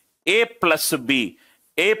by a plus b.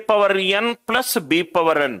 A power n plus b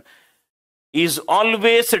power n is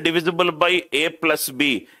always divisible by a plus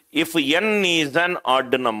b if n is an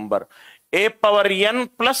odd number. A power n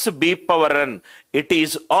plus b power n, it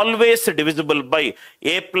is always divisible by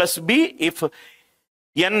a plus b if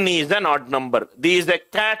n is an odd number. This is a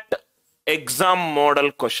CAT exam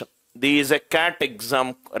model question. This is a CAT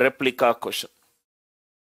exam replica question.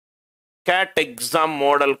 CAT exam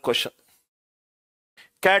model question.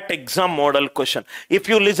 CAT exam model question. If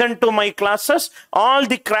you listen to my classes, all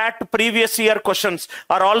the CAT previous year questions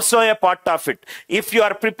are also a part of it. If you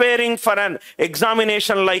are preparing for an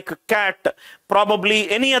examination like CAT, probably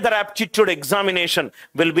any other aptitude examination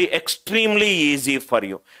will be extremely easy for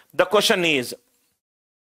you. The question is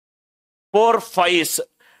 4 5s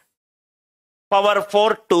power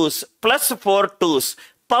 4 2s plus 4 2s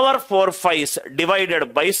power 4 5s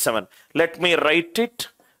divided by 7. Let me write it.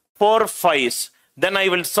 4 5s. Then I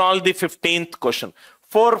will solve the 15th question.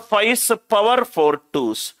 4 5s power 4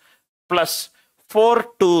 2s plus 4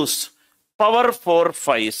 2s power 4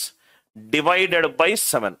 5s divided by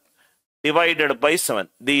 7. Divided by 7.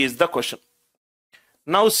 This is the question.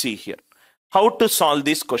 Now see here. How to solve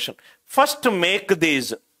this question? First make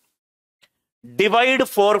these. Divide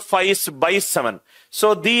 4 5s by 7.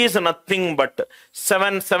 So these is nothing but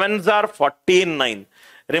 7 7s are 49.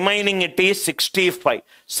 Remaining it is 65.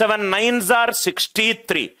 7 9s are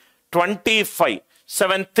 63. 25.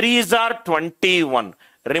 7 3s are 21.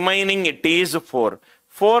 Remaining it is 4.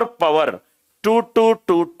 4 power 2 2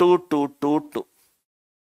 2 2 2 2 2.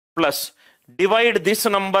 Plus divide this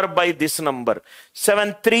number by this number.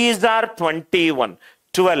 7 3s are 21.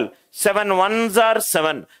 12. 7 1s are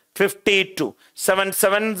 7. 52. 7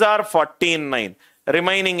 7s are 49.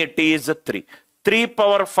 Remaining it is 3. 3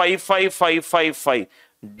 power 5 5 5 5 5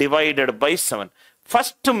 divided by 7.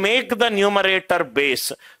 First make the numerator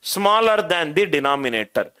base smaller than the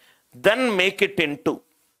denominator. Then make it into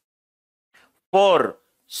 4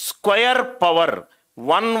 square power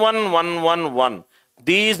 1 1 1 1 1.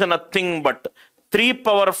 These nothing but 3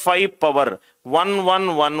 power 5 power 1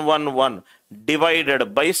 1 1 1 1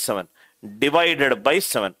 divided by 7. Divided by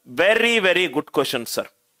 7. Very, very good question, sir.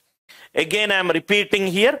 Again, I am repeating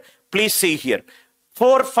here. Please see here.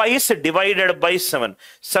 4 5s divided by 7.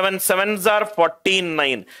 7 7s are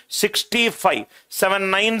 49. 65. 7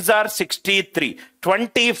 9s are 63.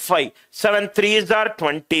 25. 7 3s are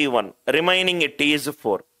 21. Remaining it is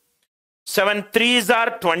 4. 7 3s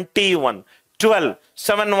are 21. 12.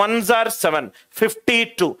 7 1s are 7.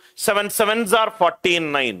 52. 7 7s are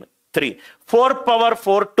 49. 3. 4 power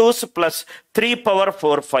 4 2s plus 3 power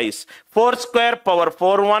 4 5s. 4 square power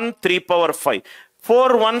 4 1 3 power 5. 4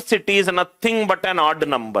 1s it is nothing but an odd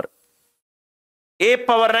number. A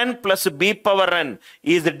power n plus b power n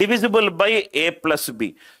is divisible by a plus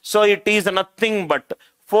b. So it is nothing but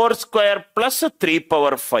 4 square plus 3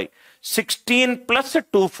 power 5. 16 plus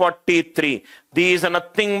 243. This is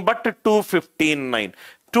nothing but 259.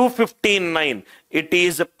 259. It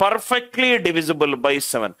is perfectly divisible by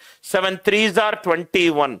 7. 7 3s are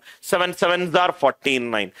 21. 7 7s are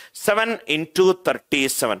 49. 7 into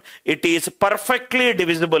 37. It is perfectly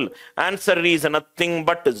divisible. Answer is nothing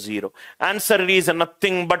but 0. Answer is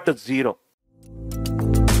nothing but 0.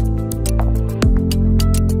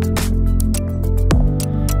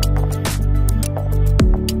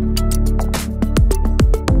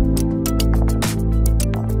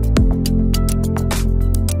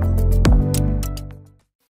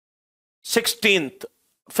 Sixteenth,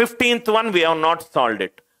 15th one we have not solved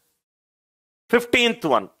it. 15th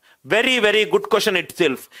one, very, very good question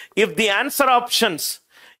itself. If the answer options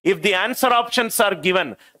are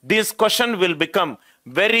given, this question will become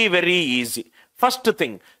very, very easy. First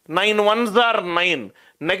thing, 9 1s are 9.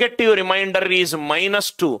 Negative remainder is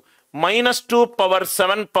minus 2. Minus 2 power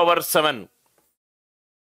 7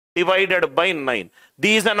 divided by 9.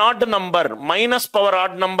 This is an odd number. Minus power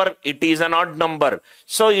odd number, it is an odd number.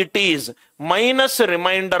 So it is minus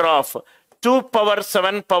remainder of 2 power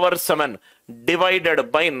 7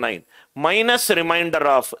 divided by 9. Minus remainder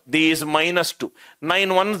of these minus 2. 9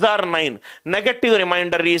 1s are 9. Negative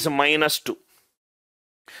remainder is minus 2.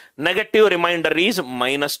 Negative remainder is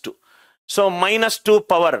minus 2. So minus 2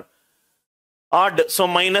 power odd. So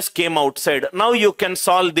minus came outside. Now you can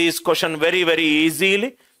solve this question very, very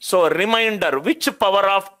easily. So remainder, which power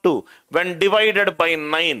of 2 when divided by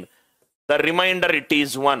 9? The remainder, it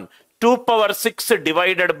is 1. 2 power 6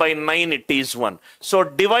 divided by 9, it is 1. So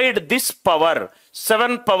divide this power,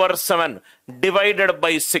 7 power 7 divided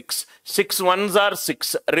by 6. 6 ones are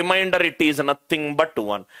 6. Remainder, it is nothing but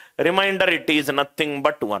 1. Remainder, it is nothing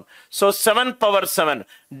but 1. So 7 power 7,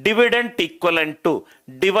 dividend equivalent to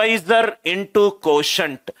divisor into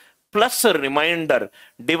quotient plus remainder.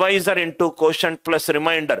 Divisor into quotient plus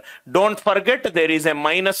remainder. Don't forget there is a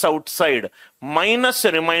minus outside. Minus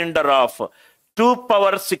remainder of 2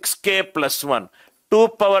 power 6k plus 1. 2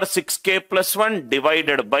 power 6k plus 1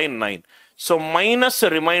 divided by 9. So minus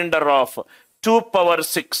remainder of 2 power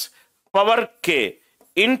 6 power k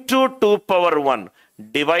into 2 power 1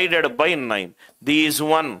 divided by 9. These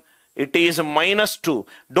 1. It is minus 2.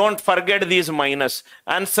 Don't forget these minus.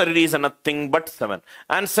 Answer is nothing but 7.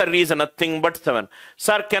 Answer is nothing but 7.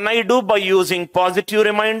 Sir, can I do by using positive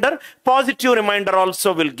remainder? Positive remainder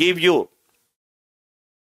also will give you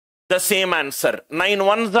the same answer. 9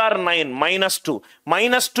 ones are 9, minus 2.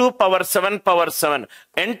 Minus 2 power 7 power 7.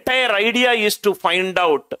 Entire idea is to find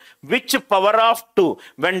out which power of 2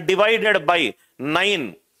 when divided by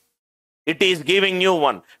 9. It is giving you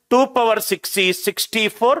 1. 2 power 6 is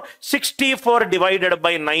 64. 64 divided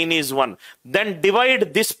by 9 is 1. Then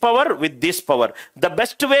divide this power with this power. The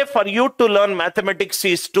best way for you to learn mathematics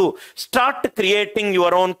is to start creating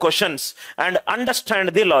your own questions and understand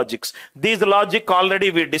the logics. These logic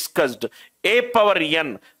already we discussed. A power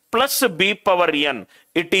n plus b power n.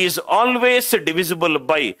 It is always divisible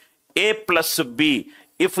by a plus b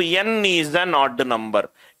if n is an odd number.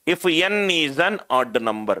 If n is an odd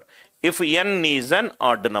number. If n is an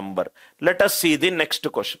odd number. Let us see the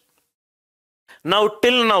next question. Now,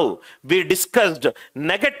 till now, we discussed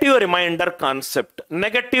negative remainder concept.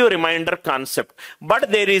 Negative remainder concept.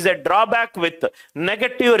 But there is a drawback with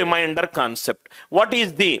negative remainder concept. What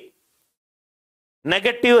is the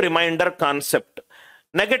negative remainder concept?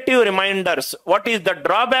 Negative reminders. What is the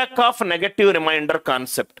drawback of negative remainder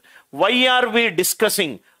concept? Why are we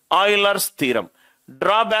discussing Euler's theorem?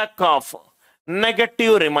 Drawback of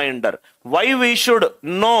negative remainder. Why we should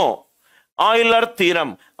know Euler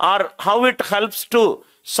theorem or how it helps to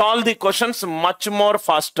solve the questions much more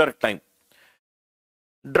faster time.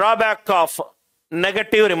 Drawback of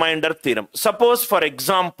negative remainder theorem. Suppose for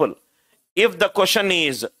example, if the question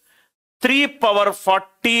is 3 power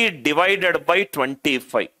 40 divided by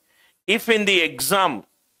 25. If in the exam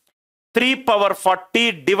 3 power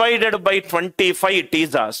 40 divided by 25 it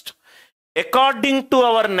is asked. According to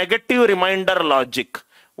our negative remainder logic,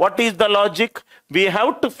 what is the logic? We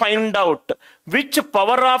have to find out which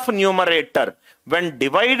power of numerator when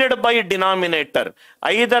divided by denominator,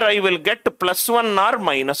 either I will get plus 1 or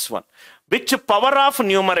minus 1. Which power of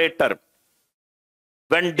numerator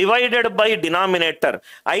when divided by denominator,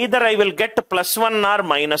 either I will get plus 1 or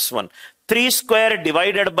minus 1. 3 square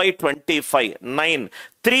divided by 25, 9.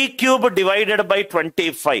 3 cube divided by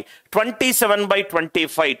 25, 27 by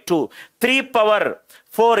 25, 2. 3 power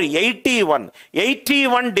 4, 81.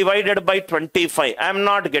 81 divided by 25, I am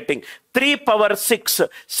not getting. 3 power 6,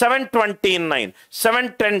 729.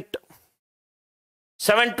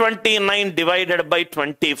 729 divided by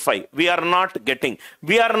 25. We are not getting.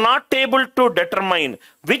 We are not able to determine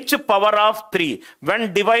which power of 3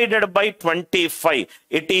 when divided by 25.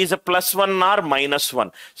 It is plus 1 or minus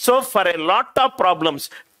 1. So for a lot of problems,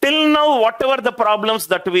 till now whatever the problems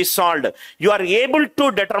that we solved, you are able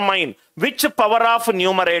to determine which power of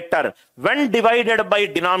numerator when divided by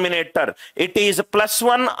denominator. It is plus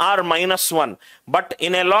 1 or minus 1. But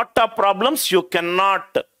in a lot of problems you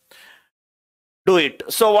cannot do it.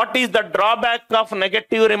 So what is the drawback of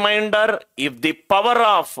negative remainder? If the power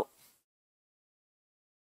of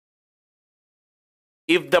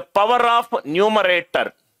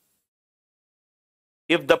numerator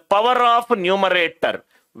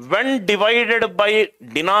when divided by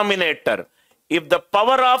denominator, if the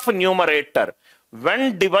power of numerator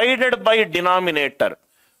when divided by denominator,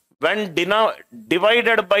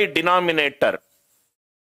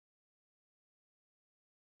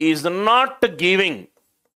 is not giving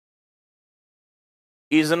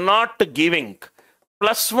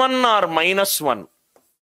plus 1 or minus 1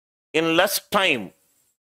 in less time,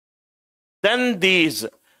 then this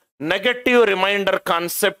negative remainder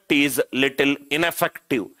concept is little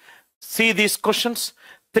ineffective. See these questions.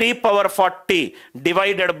 3 power 40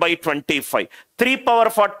 divided by 25. 3 power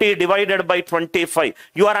 40 divided by 25.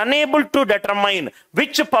 You are unable to determine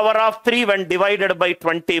which power of 3 when divided by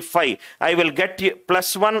 25. I will get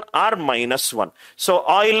plus 1 or minus 1. So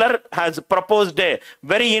Euler has proposed a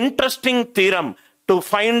very interesting theorem to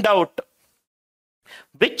find out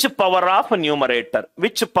Which power of numerator?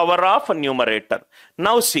 Which power of numerator?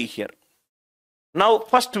 Now see here. Now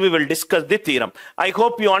first we will discuss the theorem. I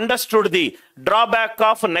hope you understood the drawback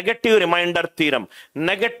of negative remainder theorem.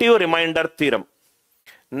 Negative remainder theorem.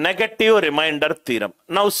 Negative remainder theorem.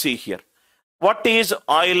 Now see here. What is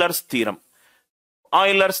Euler's theorem?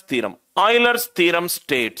 Euler's theorem. Euler's theorem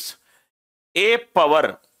states a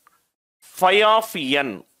power phi of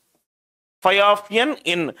n. Phi of n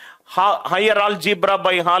in higher algebra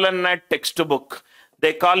by Hall and Nat textbook,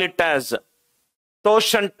 they call it as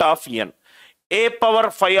quotient of n. A power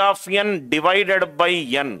phi of n divided by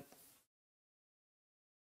n.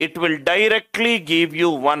 It will directly give you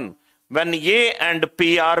 1 when A and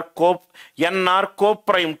P are n are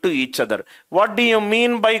co-prime to each other. What do you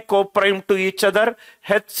mean by co-prime to each other?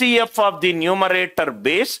 HCF of the numerator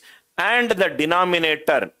base and the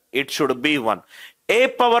denominator, it should be 1. A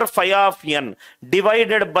power phi of n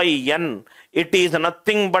divided by n, it is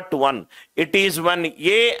nothing but 1. It is when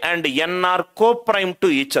A and n are co-prime to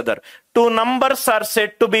each other. Two numbers are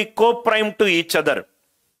said to be co-prime to each other.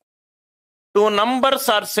 Two numbers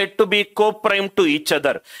are said to be co-prime to each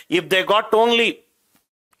other if they got only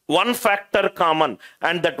one factor common,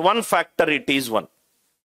 and that one factor it is 1.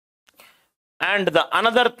 And the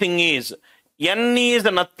another thing is, n is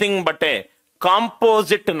nothing but a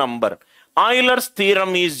composite number. Euler's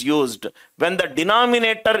theorem is used when the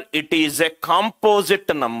denominator it is a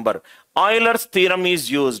composite number. Euler's theorem is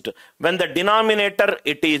used when the denominator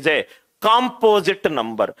it is a composite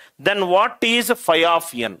number. Then what is phi of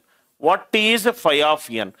n? What is phi of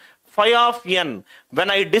n? Phi of n, when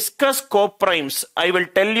I discuss co-primes, I will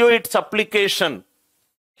tell you its application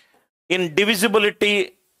in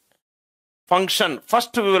divisibility function.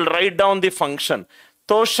 First we will write down the function.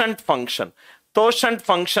 Quotient function. Quotient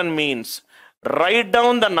function means write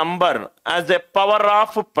down the number as a power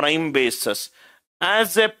of prime basis.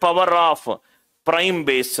 As a power of prime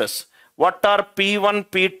basis. What are P1,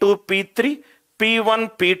 P2, P3?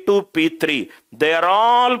 P1, P2, P3. They are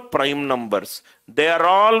all prime numbers. They are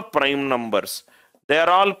all prime numbers. They are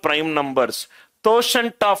all prime numbers.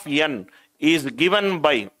 Quotient of n is given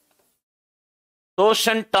by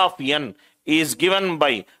quotient of n is given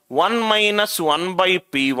by 1 minus 1 by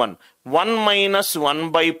P1, 1 minus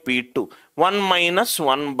 1 by P2, 1 minus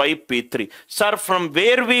 1 by P3. Sir, from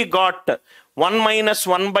where we got 1 minus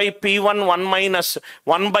 1 by P1, 1 minus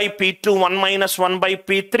 1 by P2, 1 minus 1 by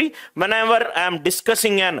P3? Whenever I am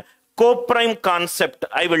discussing an co-prime concept,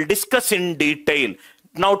 I will discuss in detail.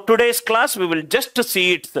 Now today's class, we will just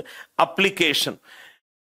see its application.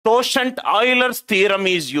 Quotient Euler's theorem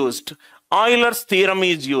is used. Euler's theorem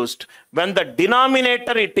is used when the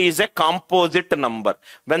denominator it is a composite number.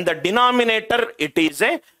 When the denominator it is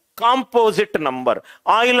a composite number.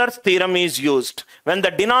 Euler's theorem is used when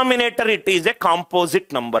the denominator it is a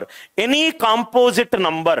composite number. Any composite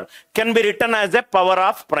number can be written as a power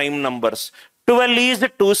of prime numbers. 12 is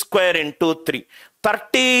 2 square into 3.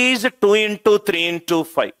 30 is 2 into 3 into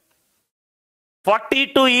 5.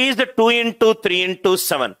 42 is 2 into 3 into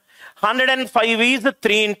 7. 105 is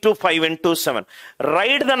 3 into 5 into 7.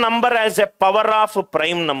 Write the number as a power of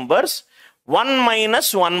prime numbers. 1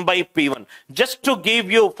 minus 1 by P1. Just to give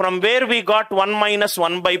you from where we got 1 minus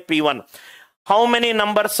 1 by P1. How many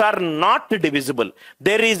numbers are not divisible?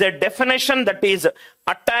 There is a definition that is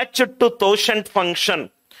attached to quotient function,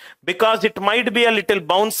 because it might be a little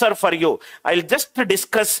bouncer for you. I'll just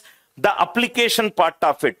discuss the application part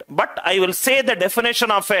of it. But I will say the definition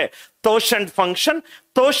of a quotient function.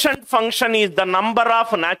 Quotient function is the number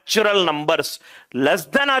of natural numbers less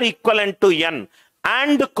than or equivalent to n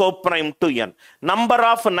and co-prime to n. Number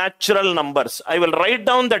of natural numbers. I will write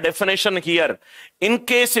down the definition here. In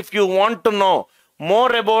case if you want to know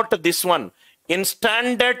more about this one, in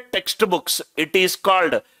standard textbooks, it is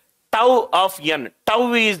called tau of n.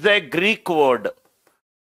 Tau is the Greek word.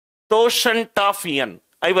 Quotient of n.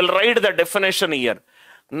 I will write the definition here.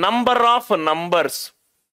 Number of numbers.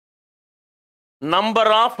 Number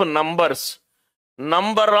of numbers.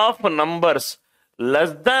 Number of numbers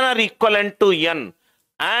less than or equivalent to n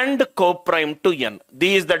and co-prime to n.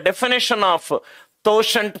 This is the definition of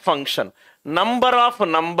quotient function. Number of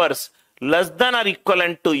numbers less than or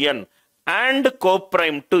equivalent to n and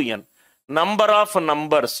co-prime to n. Number of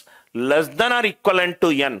numbers less than or equivalent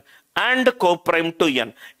to n and co-prime to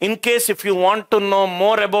n. In case if you want to know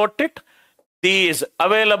more about it, this is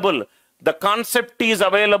available. The concept is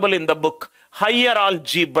available in the book Higher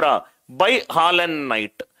Algebra by Hall and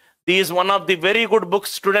Knight. This is one of the very good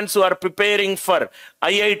books. Students who are preparing for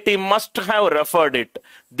IIT must have referred it.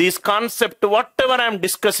 This concept, whatever I am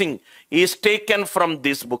discussing, is taken from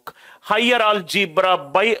this book. Higher Algebra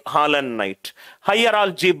by Hall and Knight. Higher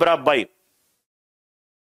Algebra by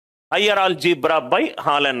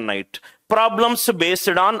Hall and Knight. Problems based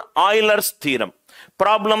on Euler's theorem.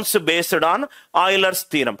 Problems based on Euler's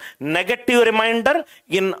theorem. Negative remainder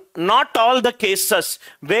in not all the cases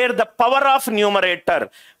where the power of numerator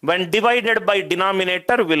when divided by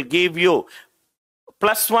denominator will give you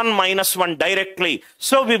 +1 -1 directly.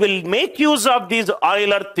 So we will make use of this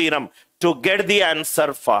Euler theorem to get the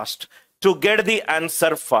answer fast.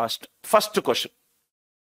 First question.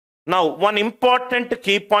 Now, one important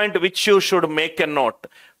key point which you should make a note.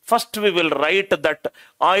 First, we will write that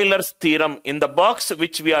Euler's theorem in the box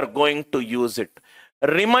which we are going to use it.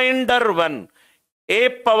 Reminder 1, a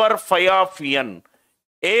power phi of n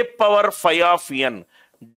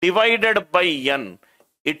divided by n,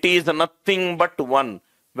 it is nothing but 1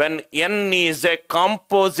 when n is a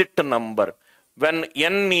composite number.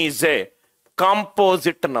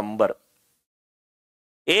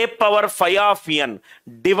 A power phi of n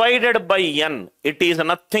divided by n, it is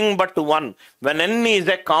nothing but 1 when n is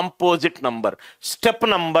a composite number.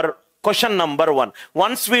 Question number 1.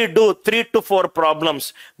 Once we do 3 to 4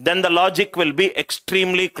 problems, then the logic will be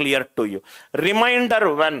extremely clear to you.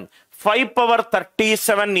 Reminder 1, 5 power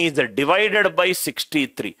 37 is divided by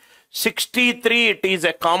 63. 63, it is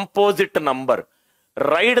a composite number.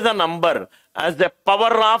 Write the number as the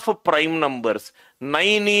power of prime numbers.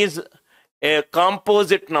 9 is a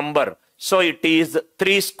composite number. So it is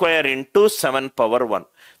 3 square into 7 power 1.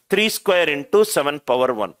 3 square into 7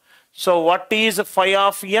 power 1. So what is phi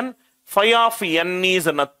of n? Phi of n is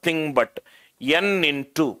nothing but n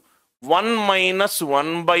into 1 minus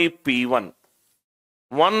 1 by p1.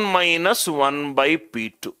 1 minus 1 by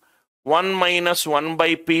p2. 1 minus 1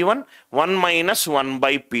 by p1, 1 minus 1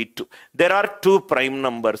 by p2. There are two prime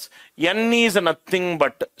numbers. N is nothing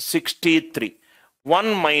but 63.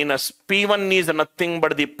 1 minus p1 is nothing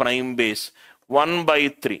but the prime base, 1 by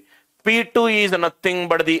 3. p2 is nothing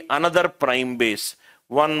but the another prime base,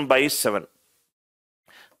 1 by 7.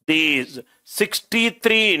 These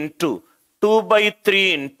 63 into 2 by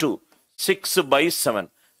 3 into 6 by 7.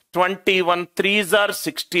 21 3s are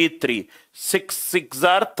 63, 6 6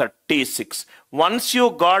 are 36. Once you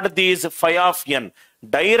got these phi of n,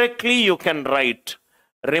 directly you can write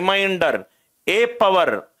reminder a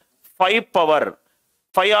power 5 power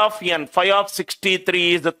phi of n, phi of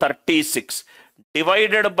 63 is 36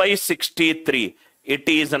 divided by 63, it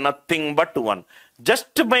is nothing but 1.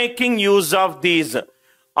 Just making use of these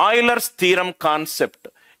Euler's theorem concept,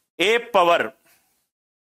 a power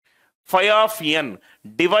phi of n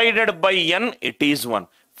divided by n, it is 1.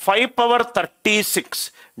 5 power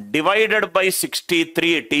 36 divided by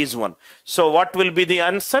 63, it is 1. So what will be the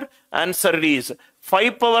answer? Answer is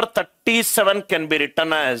 5 power 37 can be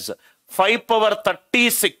written as 5 power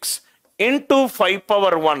 36 into 5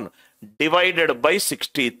 power 1 divided by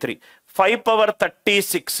 63. 5 power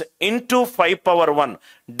 36 into 5 power 1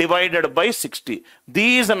 divided by 60.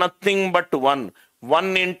 These are nothing but 1.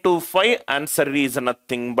 1 into 5, answer is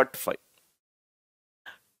nothing but 5.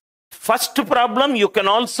 First problem, you can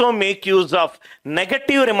also make use of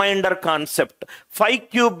negative remainder concept. 5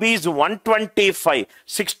 cube is 125.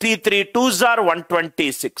 63 2s are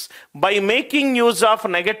 126. By making use of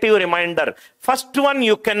negative remainder, first one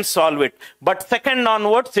you can solve it. But second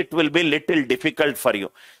onwards, it will be little difficult for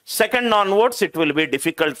you. Second onwards, it will be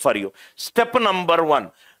difficult for you. Step number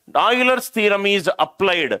 1. Euler's theorem is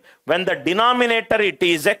applied when the denominator it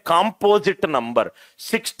is a composite number.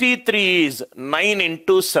 63 is 9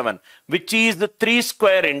 into 7, which is 3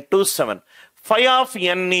 square into 7. Phi of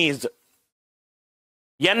n is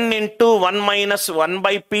n into 1 minus 1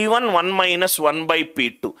 by p1, 1 minus 1 by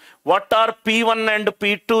p2. What are p1 and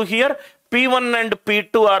p2 here? p1 and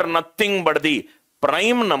p2 are nothing but the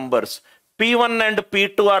prime numbers. p1 and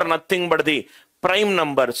p2 are nothing but the prime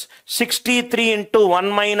numbers. 63 into 1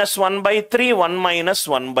 minus 1 by 3, 1 minus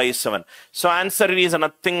 1 by 7. So answer is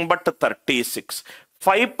nothing but 36.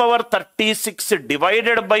 5 power 36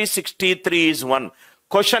 divided by 63 is 1.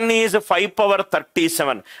 Question is 5 power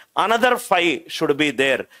 37. Another 5 should be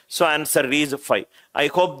there. So answer is 5. I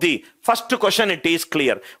hope the first question it is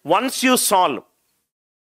clear. Once you solve,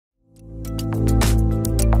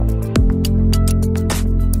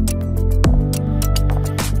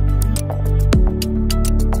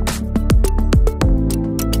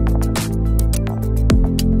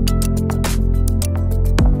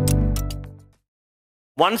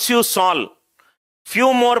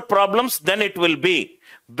 few more problems, then it will be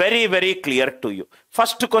very, very clear to you.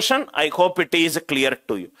 First question, I hope it is clear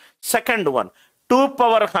to you. Second one, 2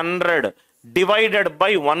 power 100 divided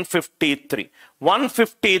by 153.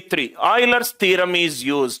 153, Euler's theorem is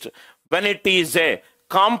used when it is a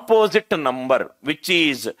composite number, which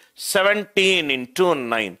is 17 into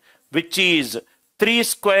 9, which is 3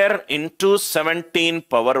 square into 17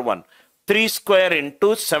 power 1. 3 square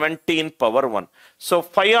into 17 power 1. So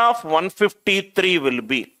phi of 153 will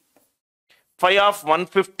be, phi of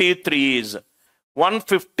 153 is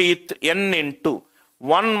 150 n into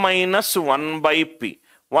 1 minus 1 by p,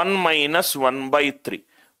 1 minus 1 by 3,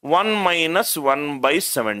 1 minus 1 by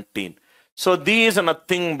 17. So these are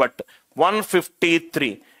nothing but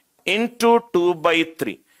 153 into 2 by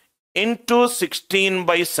 3 into 16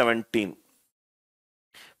 by 17.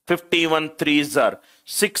 51 3s are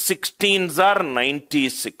 6 16s are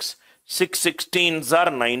 96. 6 16s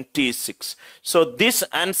are 96. So this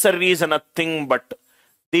answer is nothing but,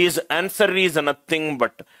 this answer is nothing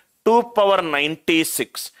but 2 power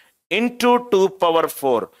 96 into 2 power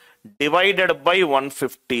 4 divided by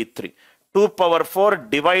 153. 2 power 4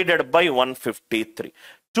 divided by 153.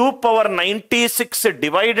 2 power 96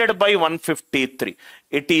 divided by 153.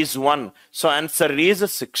 It is 1. So answer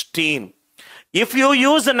is 16. If you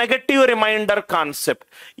use a negative remainder concept,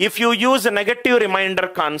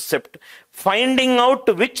 finding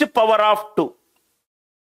out which power of 2,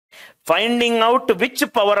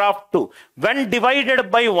 when divided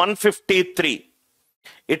by 153,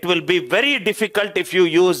 it will be very difficult if you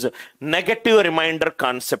use negative remainder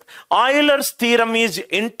concept. Euler's theorem is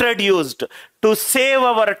introduced to save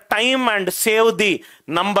our time and save the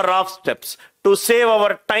number of steps.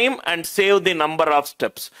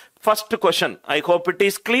 First question, I hope it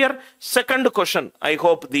is clear. Second question, I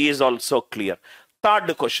hope this is also clear.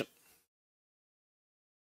 Third question.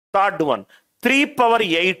 Third one, 3 power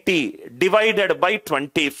 80 divided by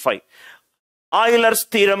 25. Euler's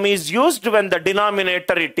theorem is used when the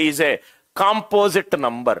denominator, it is a composite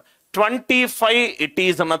number. 25, it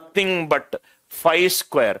is nothing but 5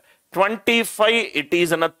 square. 25, it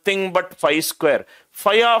is nothing but 5 square.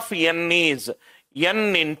 Phi of n is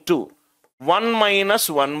n into 1 minus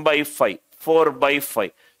 1 by 5, 4 by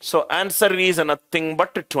 5. So answer is nothing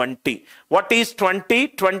but 20. What is 20?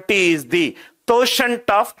 20 is the quotient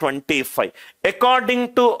of 25.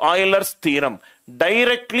 According to Euler's theorem,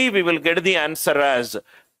 directly we will get the answer as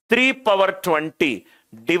 3 power 20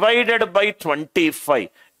 divided by 25,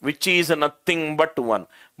 which is nothing but 1.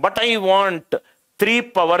 But I want 3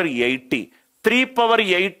 power 80. 3 power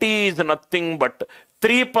 80 is nothing but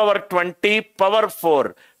 3 power 20 power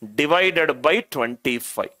 4 divided by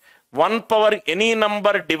 25. 1 power any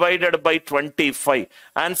number divided by 25.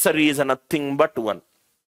 Answer is nothing but 1.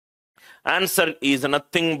 Answer is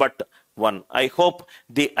nothing but 1. I hope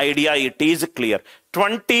the idea it is clear.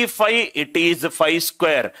 25, it is 5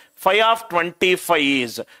 square. Phi of 25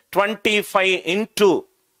 is 25 into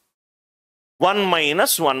 1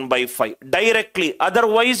 minus 1 by 5. Directly.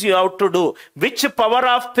 Otherwise, you have to do which power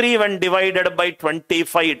of 3 when divided by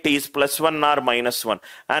 25, it is plus 1 or minus 1.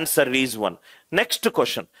 Answer is 1. Next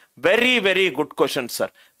question. Very, very good question, sir.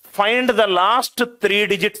 Find the last 3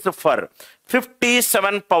 digits for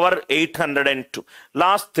 57 power 802.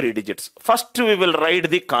 Last 3 digits. First, we will write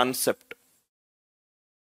the concept.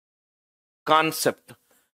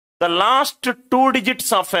 The last 2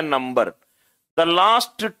 digits of a number. The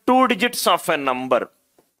last 2 digits of a number.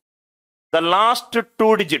 The last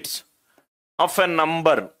 2 digits of a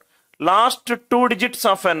number. Last 2 digits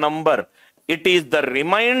of a number. It is the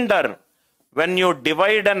remainder when you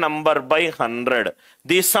divide a number by 100.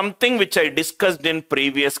 This is something which I discussed in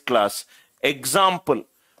previous class. Example,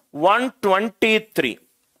 123.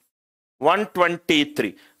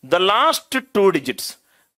 123. The last 2 digits.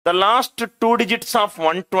 The last 2 digits of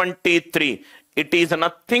 123. It is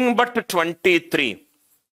nothing but 23.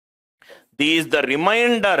 This is the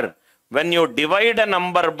remainder when you divide a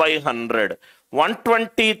number by 100.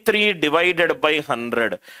 123 divided by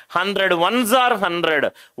 100. 100 ones are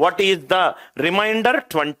 100. What is the remainder?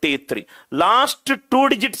 23. Last 2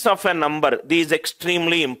 digits of a number. This is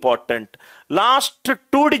extremely important. Last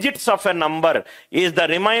 2 digits of a number is the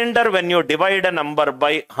remainder when you divide a number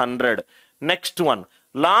by 100. Next one.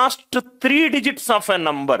 Last 3 digits of a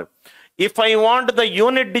number. If I want the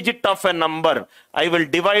unit digit of a number, I will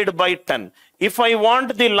divide by 10. If I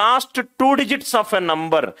want the last 2 digits of a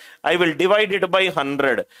number, I will divide it by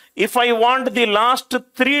 100. If I want the last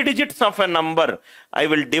 3 digits of a number, I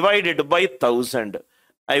will divide it by 1000.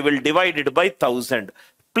 I will divide it by 1000.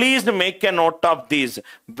 Please make a note of these.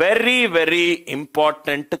 Very, very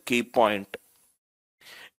important key point.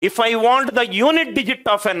 If I want the unit digit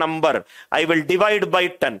of a number, I will divide by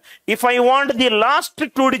 10. If I want the last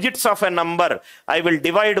two digits of a number, I will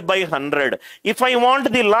divide by 100. If I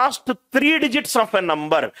want the last three digits of a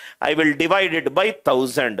number, I will divide it by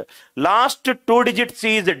 1000. Last two digits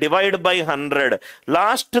is divide by 100.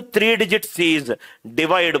 Last three digits is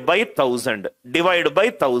divide by 1000. Divide by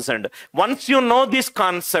 1000. Once you know this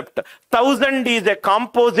concept, 1000 is a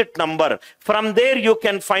composite number. From there you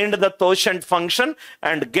can find the quotient function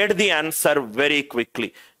and get the answer very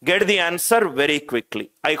quickly. Get the answer very quickly.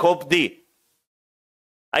 I hope the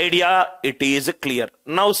idea it is clear.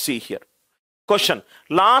 Now see here. Question.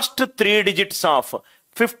 Last three digits of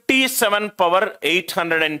 57 power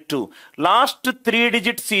 802. Last three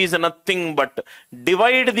digits is nothing but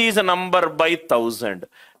divide these number by 1000.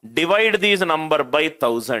 Divide these number by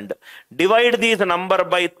 1000. Divide these number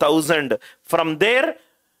by 1000. From there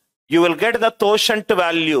you will get the quotient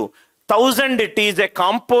value. 1000 it is a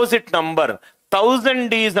composite number.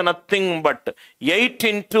 1000 is nothing but 8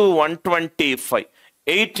 into 125.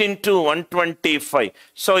 8 into 125.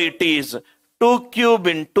 So it is 2 cube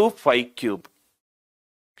into 5 cube.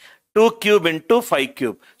 2 cube into 5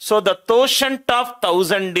 cube. So the quotient of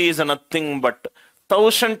 1000 is nothing but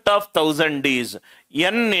quotient of 1000 is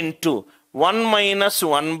n into 1 minus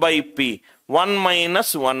 1 by p. 1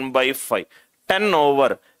 minus 1 by 5. 10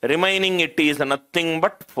 over. Remaining it is nothing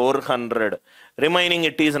but 400. Remaining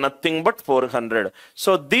it is nothing but 400.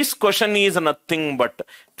 So this question is nothing but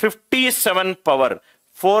 57 power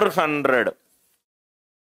 400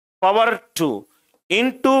 power 2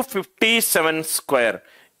 into 57 square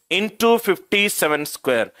into 57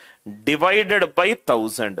 square divided by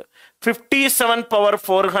 1000. 57 power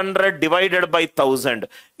 400 divided by 1000.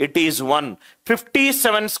 It is 1.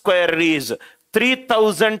 57 square is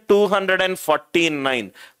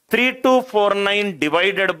 3249. 3249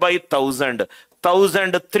 divided by 1000.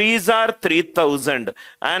 1000 threes are 3000.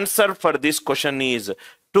 Answer for this question is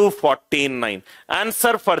 249.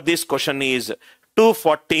 Answer for this question is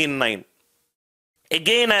 249.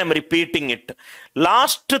 Again I am repeating it.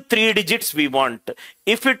 Last three digits we want.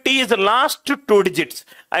 If it is last two digits,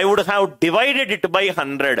 I would have divided it by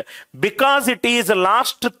 100. Because it is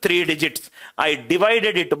last three digits, I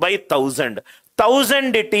divided it by 1000.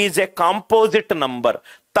 1000 it is a composite number.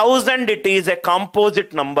 1000 it is a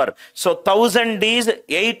composite number. So 1000 is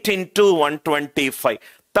 8 into 125.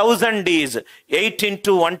 1000 is 8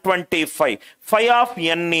 into 125. Phi of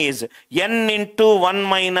n is n into 1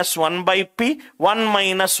 minus 1 by p, 1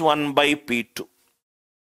 minus 1 by p2.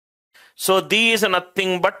 So these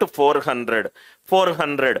nothing but 400.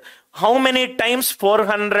 400. How many times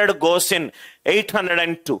 400 goes in?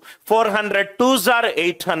 802. 400 twos are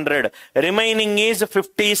 800. Remaining is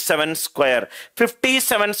 57 square.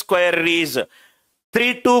 57 square is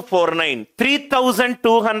 3249.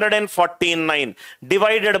 3249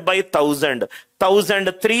 divided by 1000.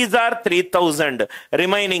 1000 threes are 3000.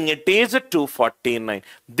 Remaining it is 249.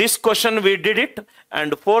 This question we did it,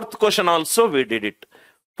 and fourth question also we did it.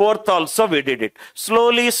 Fourth also we did it.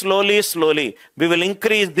 Slowly, slowly, slowly we will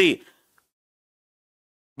increase the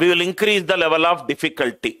level of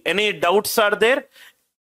difficulty. Any doubts are there?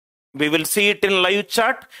 We will see it in live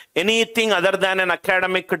chat. Anything other than an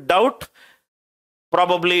academic doubt,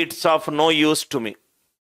 probably it's of no use to me.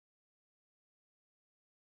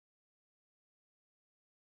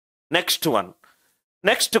 Next one.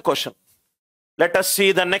 Next question. Let us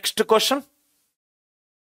see the next question.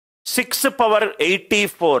 6 power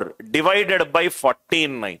 84 divided by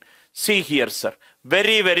 49. See here, sir.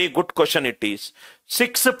 Very, very good question it is.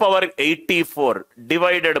 6 power 84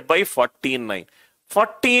 divided by 49.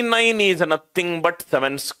 49 is nothing but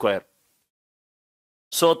 7 square.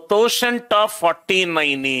 So quotient of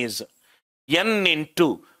 49 is n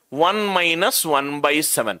into 1 minus 1 by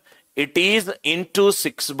 7. It is into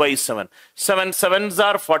 6 by 7. 7 sevens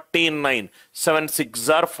are 49. 7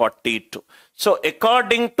 6s are 42. So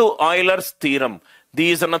according to Euler's theorem,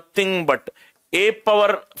 these are nothing but a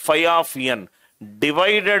power phi of n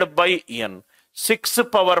divided by n. 6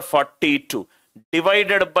 power 42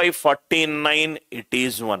 divided by 49, it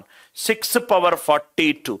is 1. 6 power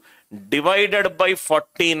 42 divided by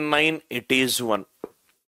 49, it is 1.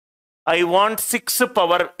 I want 6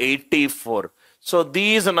 power 84. So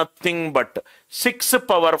these are nothing but 6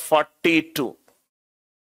 power 42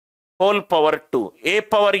 whole power 2. A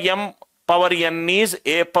power m power n is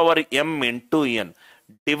a power m into n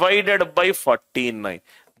divided by 49.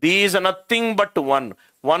 These are nothing but 1.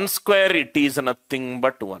 1 square it is nothing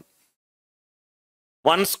but 1.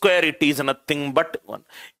 1 square it is nothing but 1.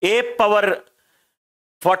 A power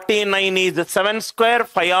 49 is 7 square.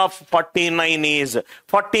 Phi of 49 is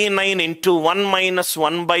 49 into 1 minus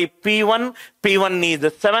 1 by P1. P1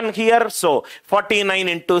 is 7 here. So 49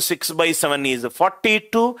 into 6 by 7 is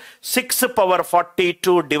 42. 6 power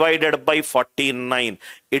 42 divided by 49.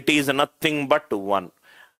 It is nothing but 1.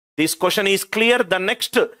 This question is clear. The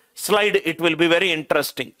next slide, it will be very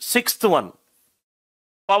interesting. Sixth one.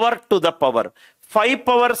 Power to the power. 5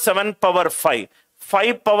 power 7 power 5.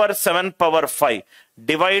 5 power 7 power 5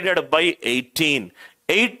 divided by 18.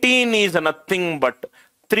 18 is nothing but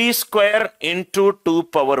 3 square into 2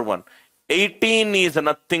 power 1. 18 is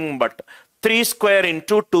nothing but 3 square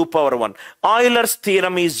into 2 power 1. Euler's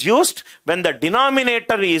theorem is used when the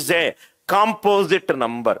denominator is a composite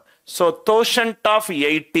number. So quotient of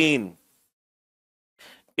 18,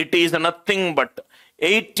 it is nothing but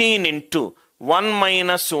 18 into 1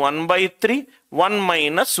 minus 1 by 3, 1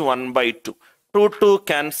 minus 1 by 2. 2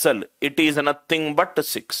 cancel. It is nothing but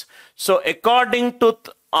 6. So according to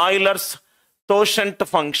Euler's quotient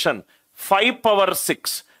function, 5 power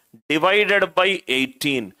 6 divided by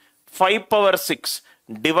 18. 5 power 6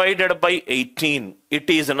 divided by 18. It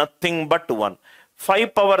is nothing but 1.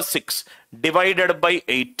 5 power 6 divided by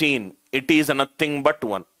 18. It is nothing but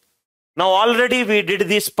 1. Now already we did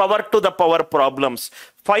this power to the power problems.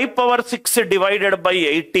 5 power 6 divided by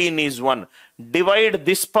 18 is 1. Divide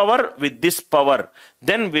this power with this power.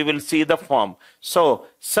 Then we will see the form. So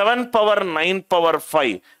 7 power 9 power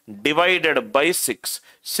 5 divided by 6.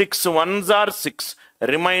 6 ones are 6.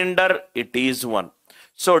 Remainder, it is 1.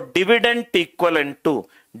 So dividend equivalent to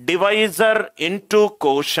divisor into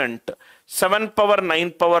quotient. 7 power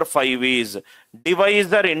 9 power 5 is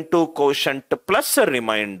divisor into quotient plus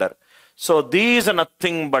remainder. So these are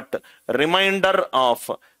nothing but remainder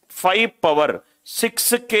of 5 power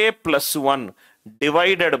 6k plus 1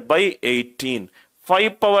 divided by 18.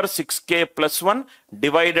 5 power 6k plus 1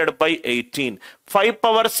 divided by 18. 5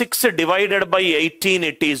 power 6 divided by 18,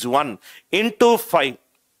 it is 1 into 5.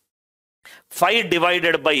 5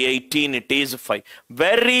 divided by 18, it is 5.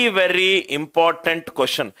 Very, very important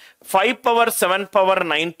question. 5 power 7 power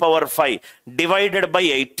 9 power 5 divided by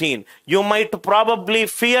 18. You might probably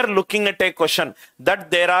fear looking at a question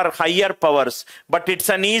that there are higher powers, but it's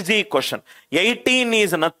an easy question. 18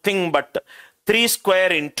 is nothing but 3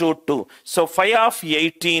 square into 2. So phi of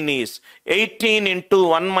 18 is 18 into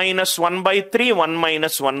 1 minus 1 by 3, 1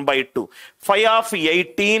 minus 1 by 2. Phi of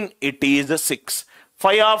 18, it is 6.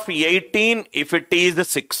 Phi of 18, if it is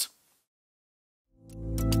 6.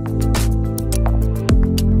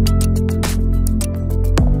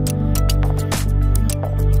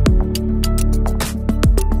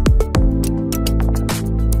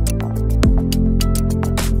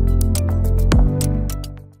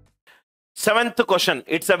 Seventh question.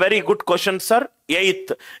 It's a very good question, sir.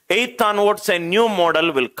 Eighth onwards, a new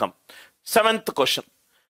model will come. Seventh question.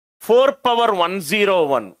 4 power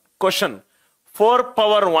 101. Question. 4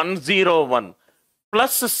 power 101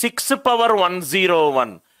 plus 6 power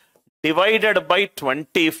 101 divided by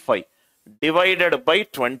 25. Divided by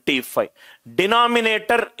 25.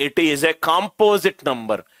 Denominator, it is a composite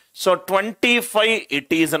number. So 25, it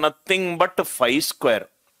is nothing but 5 square.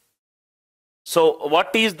 So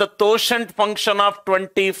what is the quotient function of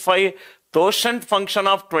 25? Quotient function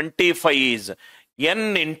of 25 is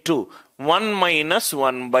n into 1 minus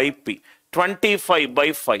 1 by p. 25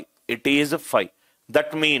 by 5. It is 5.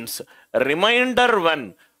 That means remainder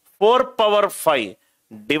 1, 4 power 5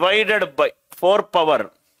 divided by 4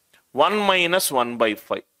 power 1 minus 1 by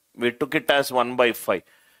 5. We took it as 1 by 5.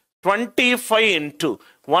 25 into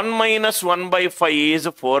 1 minus 1 by 5 is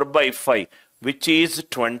 4 by 5, which is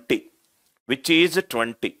 20. Which is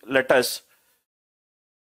 20. Let us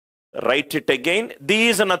write it again.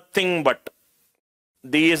 These are nothing but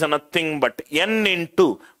n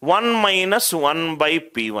into 1 minus 1 by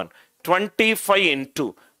p1. 25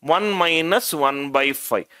 into 1 minus 1 by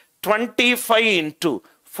 5. 25 into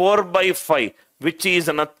 4 by 5, which is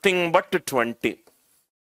nothing but 20.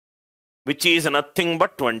 Which is nothing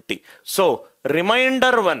but 20. So,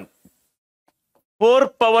 remainder 1, 4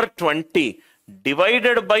 power 20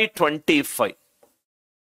 divided by 25.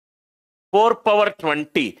 4 power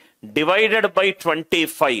 20 divided by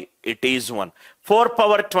 25, it is 1. 4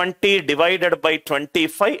 power 20 divided by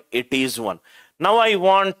 25, it is 1. Now I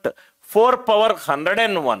want 4 power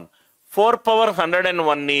 101. 4 power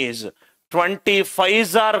 101 is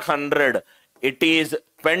 25s are 100. It is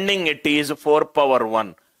pending, it is 4 power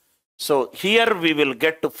 1. So here we will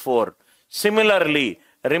get 4. Similarly,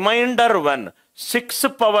 remainder 1, 6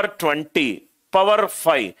 power 20 power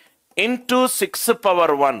 5 into 6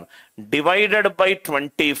 power 1 divided by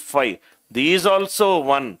 25. These also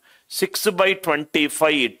 1. 6 by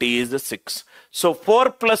 25, it is 6. So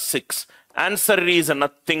 4 plus 6, answer is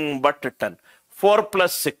nothing but 10. 4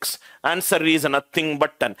 plus 6, answer is nothing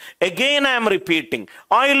but 10. Again I am repeating,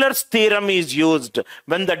 Euler's theorem is used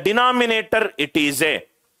when the denominator, it is a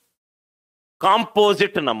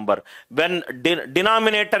composite number. When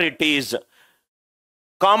denominator, it is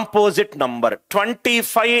composite number.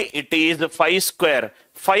 25, it is 5 square.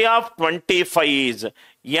 5 of 25 is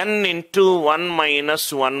n into 1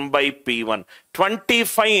 minus 1 by p1.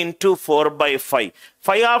 25 into 4 by 5.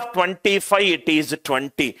 5 of 25, it is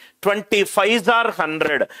 20. 25s are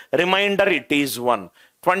 100. Remainder, it is 1.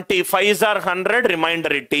 25s are 100.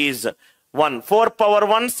 Remainder, it is 1. 4 power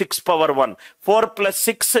 1, 6 power 1. 4 plus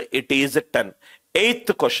 6, it is 10.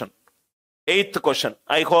 Eighth question. Eighth question.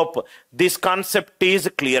 I hope this concept is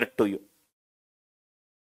clear to you.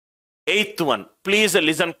 Eighth one. Please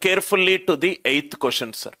listen carefully to the eighth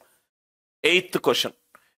question, sir. Eighth question.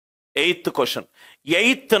 Eighth question.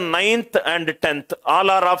 8th, 9th and 10th all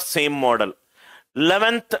are of same model.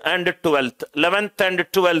 11th and 12th. 11th and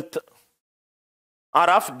 12th are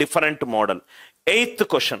of different model. Eighth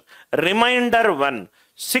question. Remainder 1.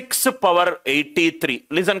 6 power 83.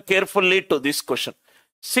 Listen carefully to this question.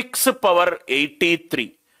 6 power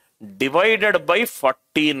 83 divided by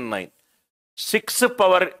 49. 6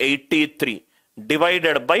 power 83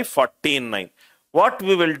 divided by 49. What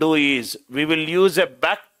we will do is, we will use a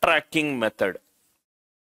backtracking method.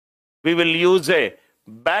 We will use a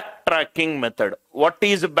backtracking method. What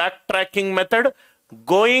is backtracking method?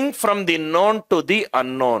 Going from the known to the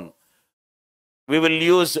unknown. We will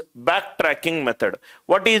use backtracking method.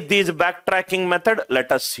 What is this backtracking method?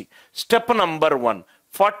 Let us see. Step number 1.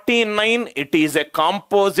 49, it is a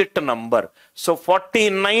composite number. So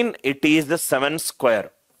 49, it is the 7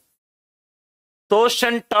 square.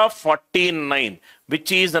 Quotient of 49,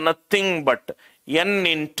 which is nothing but n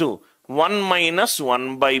into 1 minus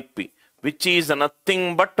 1 by p, which is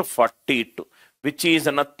nothing but 42. Which is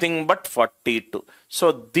nothing but 42.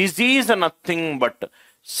 So this is nothing but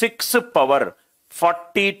 6 power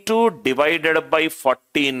 42 divided by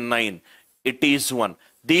 49. It is 1.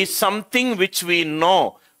 This is something which we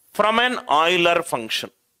know from an Euler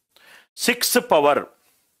function. 6 power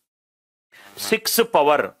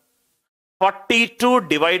 42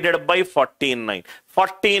 divided by 49.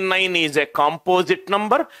 49 is a composite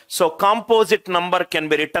number. So composite number can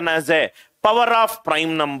be written as a power of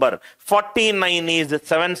prime number. 49 is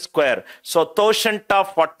 7 square. So quotient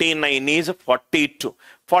of 49 is 42.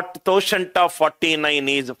 Quotient of 49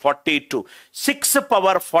 is 42. 6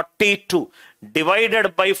 power 42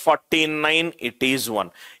 divided by 49, it is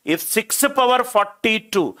 1. If 6 power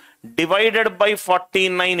 42 divided by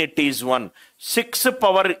 49, it is 1. 6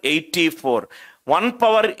 power 84. 1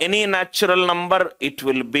 power any natural number, it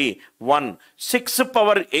will be 1. 6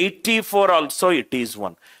 power 84 also, it is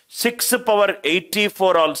 1. 6 power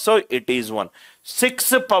 84 also, it is 1.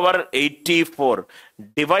 6 power 84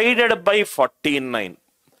 divided by 49.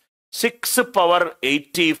 6 power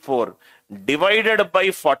 84 divided by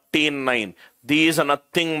 49. These are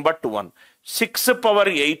nothing but 1. 6 power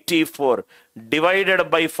 84 divided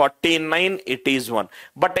by 49, it is 1.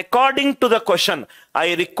 But according to the question,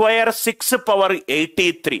 I require 6 power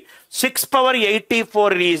 83. 6 power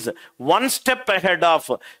 84 is one step ahead of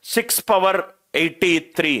 6 power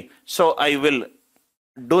 83. So I will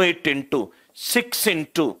do it into 6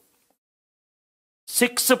 into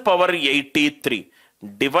 6 power 83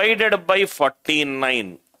 divided by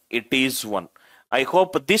 49. It is 1. I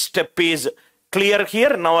hope this step is clear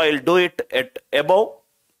here. Now I will do it at above.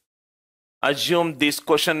 Assume this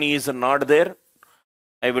question is not there.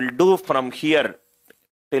 I will do from here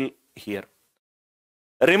till here.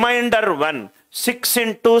 Remainder 1. 6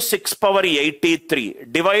 into 6 power 83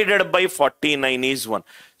 divided by 49 is 1.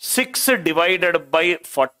 6 divided by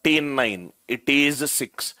 49, it is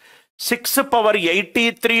 6. 6 power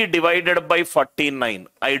 83 divided by 49.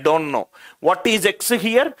 I don't know. What is x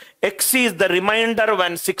here? X is the remainder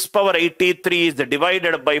when 6 power 83 is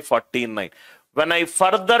divided by 49. When I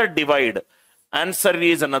further divide, answer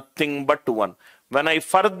is nothing but 1. When I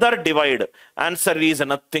further divide, answer is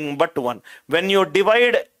nothing but 1. When you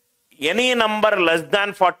divide any number less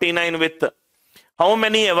than 49 with how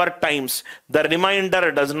many ever times, the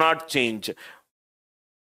remainder does not change.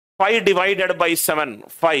 5 divided by 7,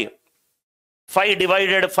 5. 5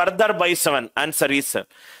 divided further by 7, answer is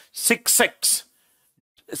 6x.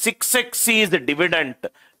 6x is dividend.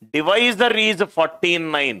 Divisor is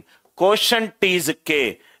 49. Quotient is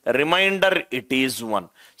k. Remainder, it is 1.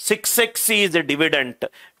 6x is dividend.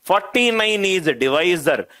 49 is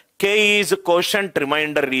divisor. K is quotient.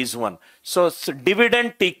 Remainder is 1. So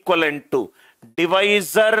dividend equivalent to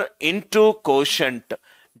divisor into quotient.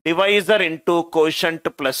 Divisor into quotient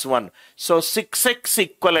plus 1. So 6x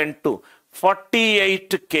equivalent to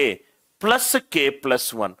 48k plus k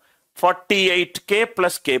plus 1. 48k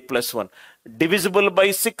plus k plus 1. Divisible by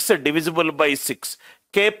 6, divisible by 6.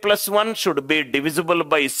 K plus 1 should be divisible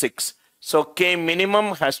by 6. So k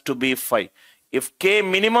minimum has to be 5. If k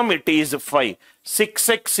minimum it is 5,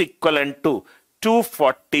 6x equivalent to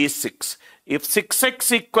 246. If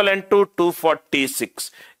 6x equivalent to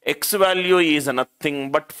 246, x value is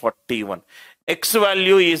nothing but 41. X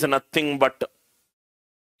value is nothing but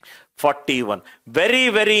 41. Very,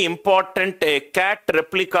 very important, a cat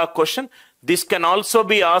replica question. This can also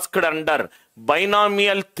be asked under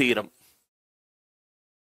binomial theorem.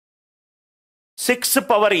 6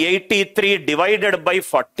 power 83 divided by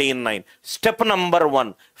 49. Step number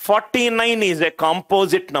 1. 49 is a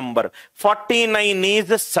composite number. 49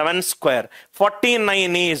 is 7 square.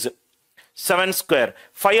 49 is 7 square.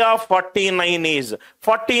 5 of 49 is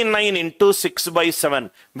 49 into 6 by 7,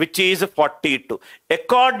 which is 42.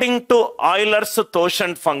 According to Euler's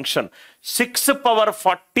quotient function, 6 power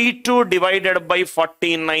 42 divided by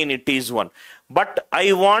 49, it is 1. But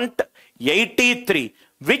I want 83.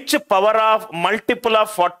 Which power of multiple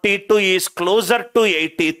of 42 is closer to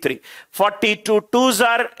 83? 42 twos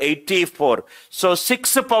are 84. So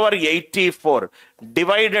 6 power 84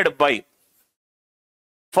 divided by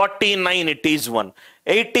 49, it is 1.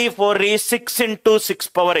 84 is 6 into 6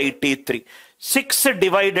 power 83. 6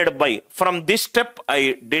 divided by, from this step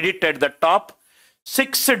I did it at the top.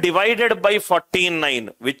 6 divided by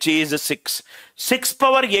 49, which is 6. 6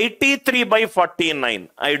 power 83 by 49,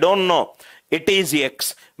 I don't know. It is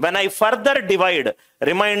x. When I further divide,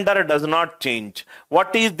 remainder does not change.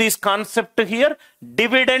 What is this concept here?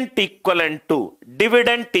 Dividend equivalent to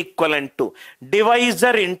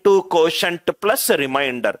divisor into quotient plus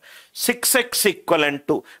remainder. 6x equivalent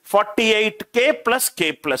to 48k plus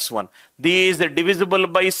k plus 1. These divisible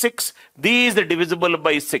by 6. These divisible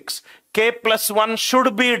by 6. K plus 1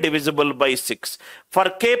 should be divisible by 6. For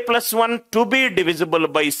k plus 1 to be divisible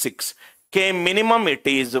by 6, k minimum it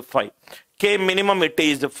is 5. K minimum it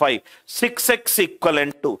is 5. 6x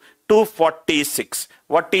equivalent to 246.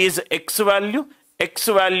 What is x value? X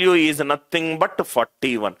value is nothing but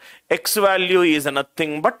 41. X value is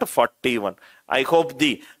nothing but 41. I hope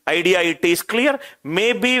the idea it is clear.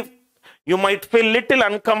 Maybe you might feel little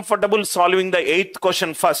uncomfortable solving the 8th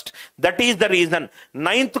question first. That is the reason.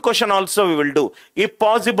 9th question also we will do. If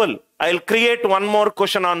possible, I'll create one more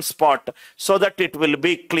question on spot so that it will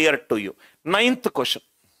be clear to you. 9th question.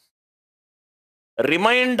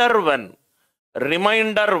 Reminder 1.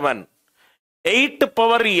 8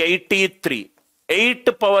 power 83.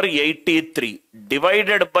 8 power 83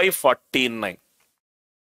 divided by 49.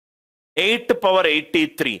 8 power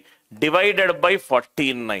 83 divided by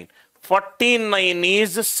 49. 49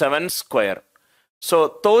 is 7 square. So,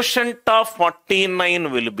 quotient of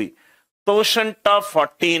 49 will be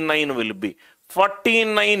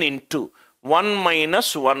 49 into 1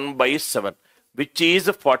 minus 1 by 7. Which is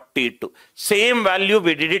 42. Same value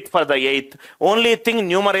we did it for the 8th. Only thing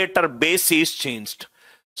numerator base is changed.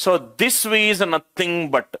 So this is nothing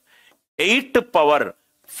but 8 power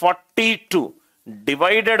 42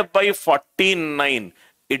 divided by 49.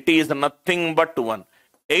 It is nothing but 1.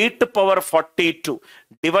 8 power 42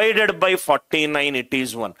 divided by 49, it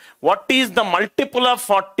is 1. What is the multiple of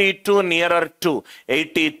 42 nearer to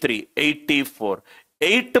 83? 84.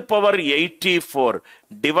 8 power 84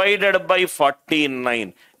 divided by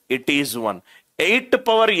 49, it is 1. 8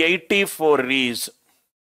 power 84 is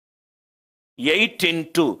 8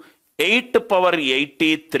 into 8 power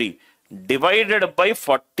 83 divided by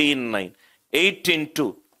 49. 8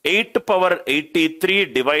 into 8 power 83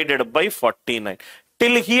 divided by 49.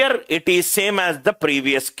 Till here it is same as the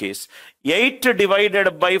previous case. 8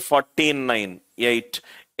 divided by 49, 8.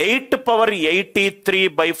 8 power 83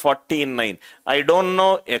 by 49. I don't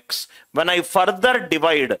know x. When I further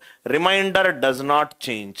divide, remainder does not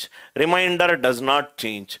change.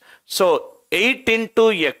 So 8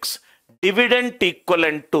 into x, dividend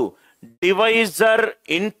equivalent to divisor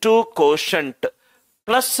into quotient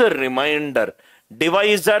plus remainder.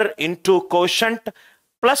 Divisor into quotient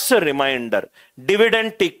plus remainder.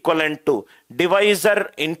 Dividend equivalent to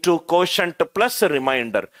divisor into quotient plus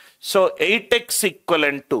remainder. So 8x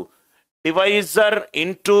equivalent to divisor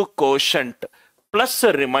into quotient plus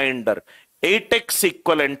remainder. 8x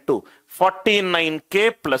equivalent to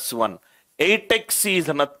 49k plus 1. 8x is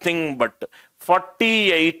nothing but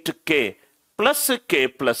 48k plus k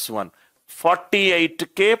plus 1.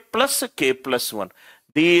 48k plus k plus 1.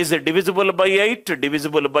 These divisible by 8,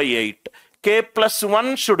 divisible by 8. K plus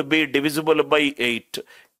 1 should be divisible by 8.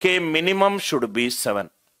 K minimum should be 7.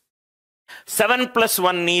 7 plus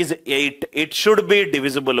 1 is 8. It should be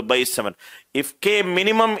divisible by 7. If K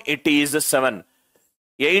minimum, it is 7.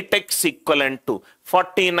 8x equivalent to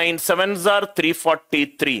 49 7s are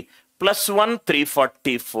 343 plus 1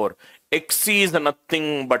 344. X is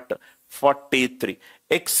nothing but 43.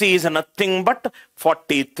 X is nothing but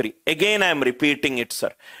 43. Again I am repeating it,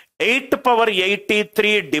 sir. 8 power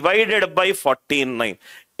 83 divided by 49.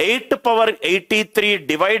 8 power 83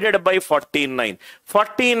 divided by 49.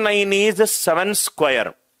 49 is 7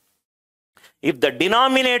 square. If the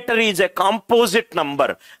denominator is a composite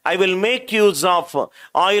number, I will make use of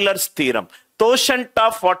Euler's theorem. Quotient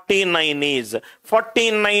of 49 is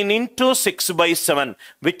 49 into 6 by 7,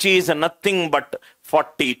 which is nothing but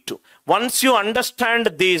 42. Once you understand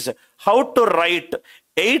this, how to write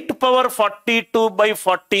 8 power 42 by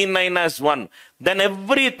 49 as 1, then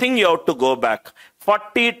everything you have to go back.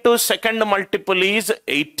 42 second multiple is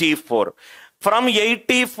 84. From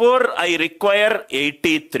 84, I require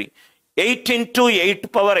 83. 8 into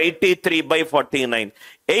 8 power 83 by 49.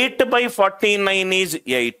 8 by 49 is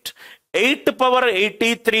 8. 8 power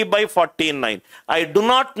 83 by 49. I do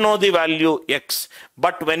not know the value x.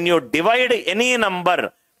 But when you divide any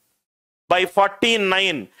number by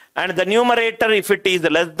 49 and the numerator, if it is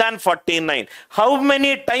less than 49, how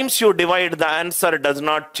many times you divide, the answer does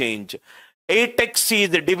not change. 8x is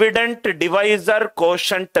dividend, divisor,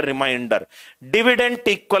 quotient, remainder. Dividend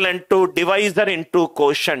equivalent to divisor into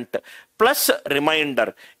quotient plus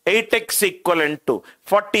remainder. 8x equivalent to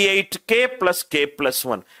 48k plus k plus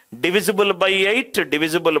 1. Divisible by 8,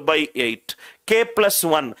 divisible by 8. K plus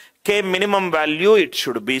 1, k minimum value, it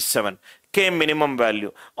should be 7. K minimum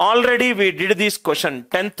value. Already we did this question,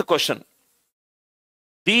 10th question.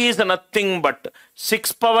 B is nothing but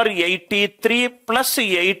 6 power 83 plus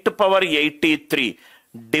 8 power 83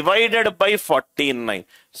 divided by 49.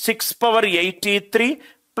 6 power 83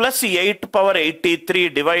 plus 8 power 83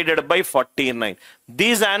 divided by 49.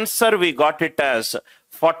 This answer we got it as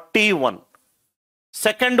 41.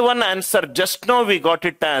 Second one answer, just now we got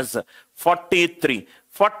it as 43.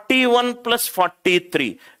 41 plus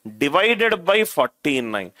 43 divided by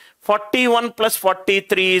 49. 41 plus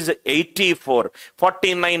 43 is 84.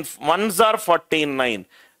 49 ones are 49.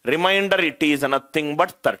 Remainder, it is nothing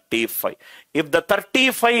but 35. If the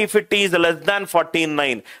 35, if it is less than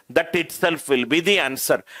 49, that itself will be the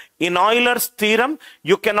answer. In Euler's theorem,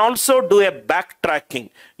 you can also do a backtracking.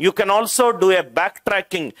 You can also do a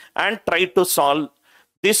backtracking and try to solve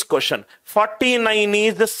this question. 49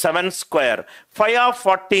 is 7 square. 5 of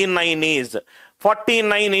 49 is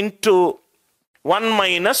 49 into 1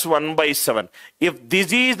 minus 1 by 7. If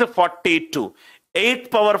this is 42,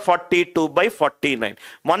 8 power 42 by 49.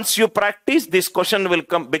 Once you practice, this question will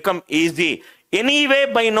become easy. Anyway,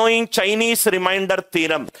 by knowing Chinese remainder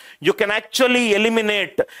theorem, you can actually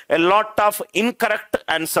eliminate a lot of incorrect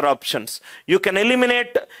answer options. You can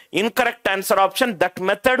eliminate incorrect answer option. That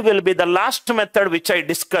method will be the last method which I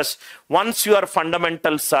discuss once your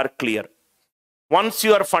fundamentals are clear. Once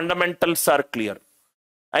your fundamentals are clear.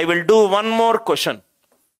 I will do one more question.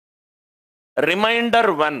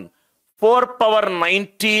 Remainder 1. 4 power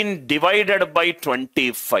 19 divided by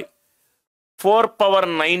 25. 4 power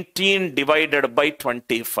 19 divided by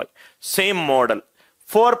 25. Same model.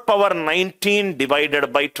 4 power 19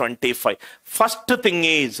 divided by 25. First thing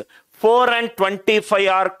is 4 and 25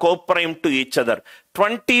 are co-prime to each other.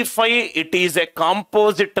 25, it is a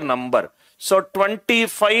composite number. So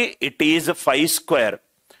 25, it is 5 square.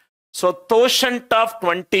 So quotient of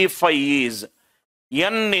 25 is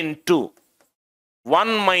n into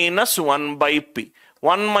 1 minus 1 by p.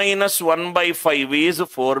 1 minus 1 by 5 is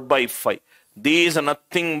 4 by 5. This is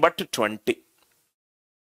nothing but 20.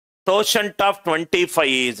 Quotient of 25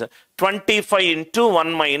 is 25 into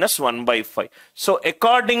 1 minus 1 by 5. So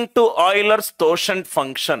according to Euler's quotient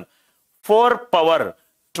function, 4 power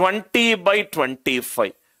 20 by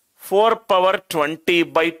 25. 4 power 20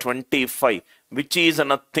 by 25, which is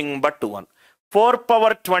nothing but 1. 4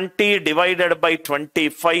 power 20 divided by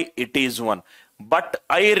 25, it is 1. But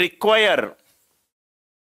I require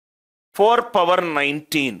 4 power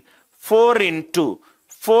 19. 4 into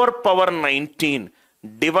 4 power 19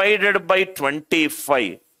 divided by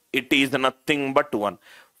 25, it is nothing but 1.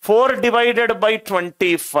 4 divided by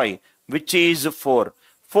 25, which is 4.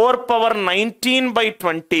 4 power 19 by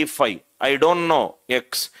 25, I don't know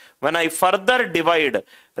x. When I further divide,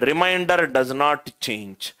 remainder does not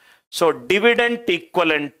change. So dividend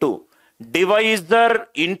equivalent to divisor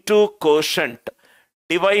into quotient.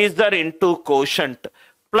 Divisor into quotient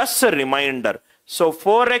plus remainder. So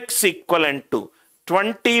 4x equivalent to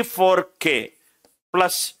 24k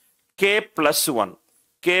plus k plus 1.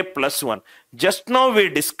 K plus 1. Just now we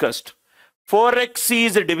discussed 4x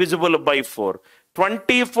is divisible by 4.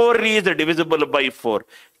 24 is divisible by 4.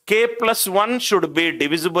 K plus 1 should be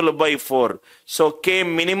divisible by 4. So k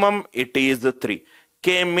minimum it is 3.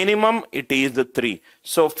 K minimum it is 3.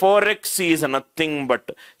 So 4x is nothing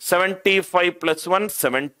but 75 plus 1,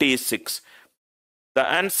 76. The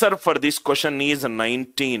answer for this question is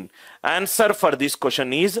 19. Answer for this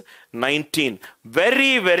question is 19.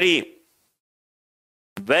 Very, very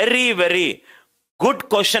good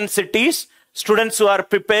questions it is. Students who are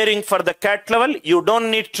preparing for the CAT level, you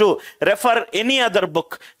don't need to refer any other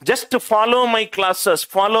book. Just follow my classes,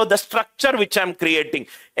 follow the structure which I am creating.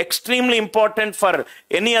 Extremely important for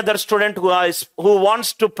any other student who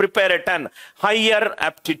wants to prepare at an higher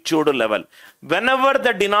aptitude level. Whenever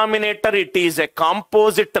the denominator it is a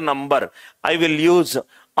composite number, I will use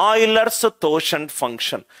Euler's quotient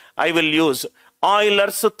function. I will use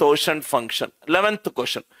Euler's quotient function. 11th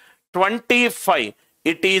question. 25.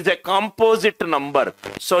 It is a composite number,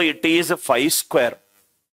 so it is 5 square.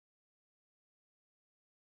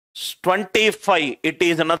 25, it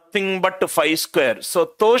is nothing but 5 square. So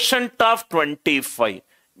quotient of 25,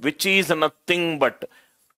 which is nothing but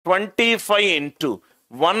 25 into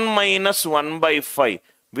 1 minus 1 by 5,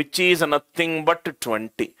 which is nothing but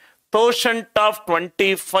 20. Quotient of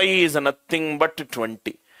 25 is nothing but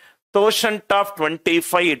 20. Quotient of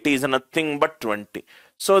 25, it is nothing but 20.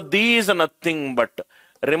 So these are nothing but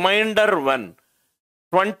remainder 1,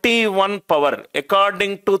 21 power,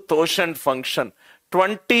 according to quotient function,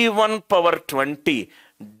 21 power 20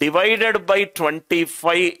 divided by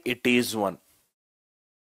 25, it is 1.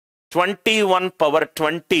 21 power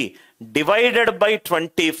 20 divided by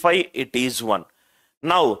 25, it is 1.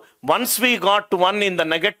 Now, once we got 1 in the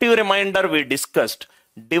negative remainder, we discussed,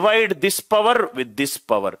 divide this power with this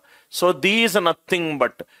power. So these are nothing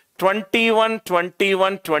but 21,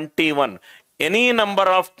 21, 21. Any number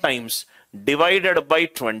of times divided by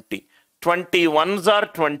 20. 21s are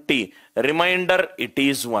 20. Remainder it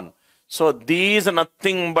is 1. So these are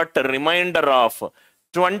nothing but a remainder of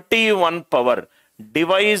 21 power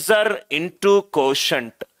divisor into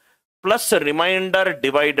quotient plus remainder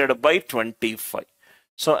divided by 25.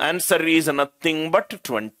 So answer is nothing but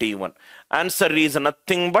 21. Answer is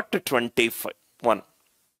nothing but 25. 1.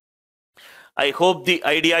 I hope the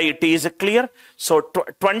idea it is clear. So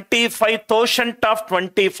 25, quotient of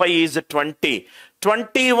 25 is 20.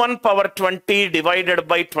 21 power 20 divided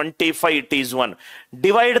by 25, it is 1.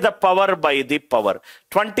 Divide the power by the power.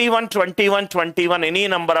 21, 21, 21, any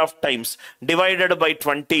number of times divided by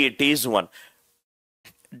 20, it is 1.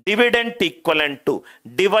 Dividend equivalent to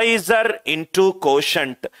divisor into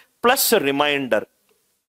quotient plus remainder.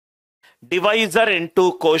 Divisor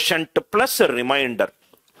into quotient plus remainder.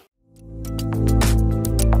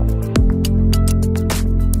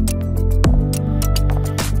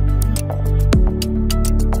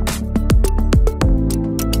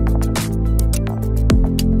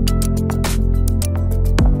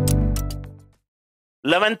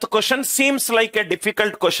 11th question seems like a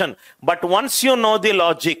difficult question, but once you know the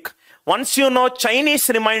logic, once you know Chinese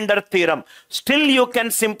remainder theorem, still you can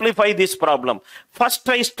simplify this problem. First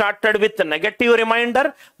I started with the negative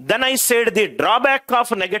remainder, then I said the drawback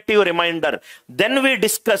of negative remainder, then we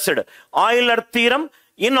discussed Euler theorem.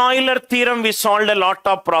 In Euler theorem, we solved a lot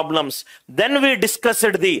of problems. Then we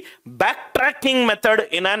discussed the backtracking method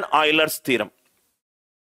in an Euler's theorem.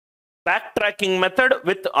 Backtracking method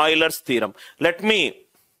with Euler's theorem. Let me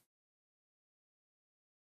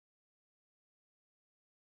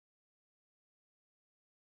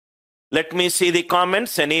see the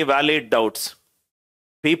comments. Any valid doubts?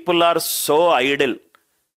 People are so idle,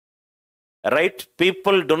 right?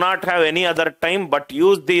 People do not have any other time but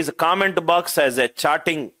use these comment box as a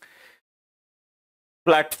chatting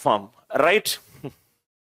platform, right?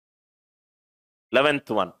 11th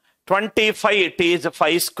one. 25, it is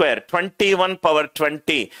 5 square. 21 power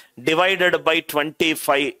 20 divided by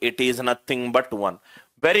 25, it is nothing but 1.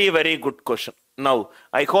 Very, very good question. Now,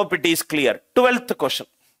 I hope it is clear. 12th question.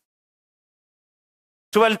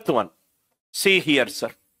 12th one. See here,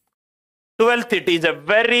 sir. 12th, it is a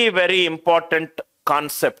very, very important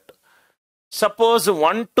concept. Suppose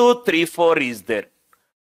 1, 2, 3, 4 is there.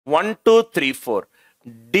 1, 2, 3, 4.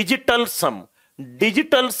 Digital sum.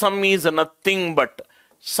 Digital sum is nothing but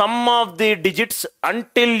sum of the digits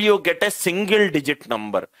until you get a single digit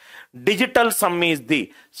number. Digital sum is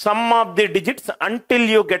the sum of the digits until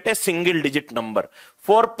you get a single digit number.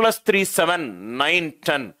 4 plus 3, 7, 9,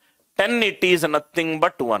 10. 10, it is nothing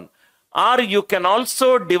but 1. Or you can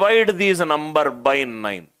also divide these number by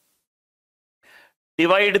 9.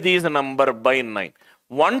 Divide these number by 9.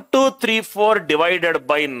 1, 2, 3, 4 divided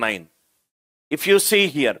by 9. If you see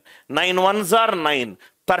here, 9 ones are 9,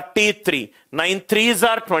 33, 9 threes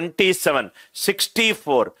are 27,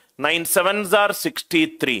 64, 9 sevens are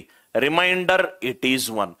 63. Reminder, it is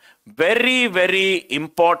 1. Very, very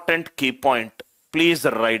important key point. Please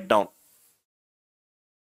write down.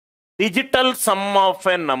 Digital sum of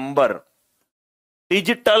a number.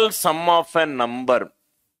 Digital sum of a number.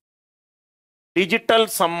 Digital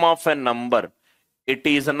sum of a number. It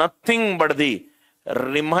is nothing but the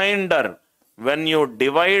remainder when you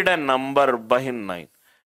divide a number by 9.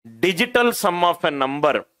 Digital sum of a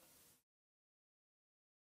number.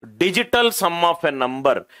 Digital sum of a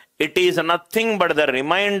number. It is nothing but the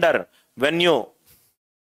remainder when you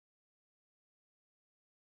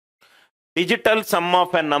digital sum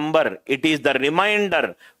of a number. It is the remainder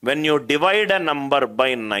when you divide a number by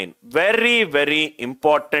 9. Very, very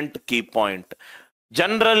important key point.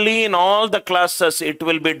 Generally, in all the classes, it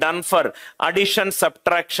will be done for addition,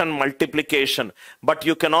 subtraction, multiplication. But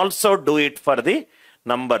you can also do it for the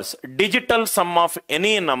numbers. Digital sum of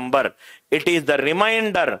any number. It is the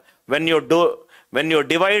remainder when you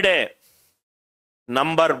divide a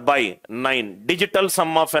number by 9. Digital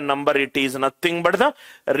sum of a number, it is nothing but the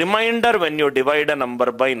remainder when you divide a number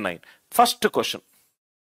by 9. First question.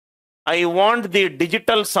 I want the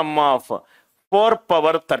digital sum of 4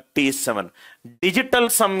 power 37. Digital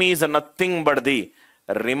sum is nothing but the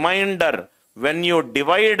remainder when you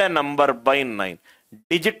divide a number by 9.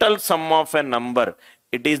 Digital sum of a number.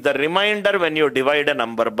 It is the remainder when you divide a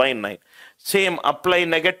number by 9. Same, apply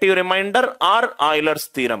negative remainder or Euler's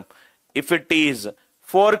theorem. If it is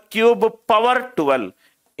 4 cube power 12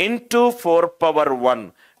 into 4 power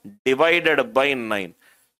 1 divided by 9.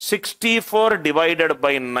 64 divided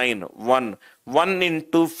by 9, 1. 1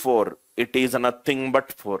 into 4, it is nothing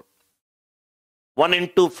but 4. 1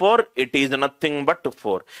 into 4, it is nothing but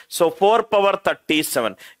 4. So 4 power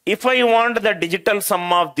 37. If I want the digital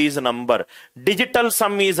sum of these number, digital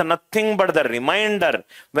sum is nothing but the remainder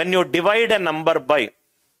when you divide a number by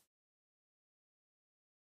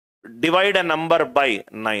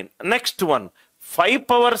 9. Next one, 5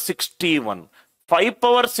 power 61. 5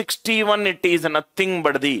 power 61, it is nothing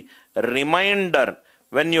but the remainder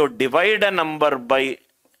when you divide a number by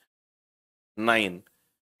 9.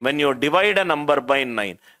 When you divide a number by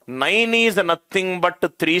 9. 9 is nothing but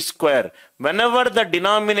 3 square. Whenever the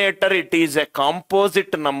denominator, it is a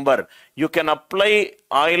composite number, you can apply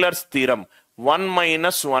Euler's theorem. 1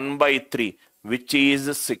 minus 1 by 3, which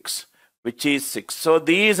is 6. Which is 6. So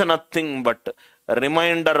these are nothing but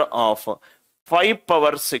remainder of 5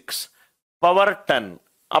 power 6 power 10,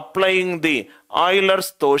 applying the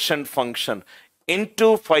Euler's quotient function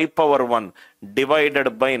into 5 power 1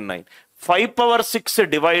 divided by 9. 5 power 6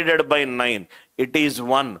 divided by 9, it is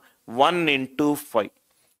 1. 1 into 5.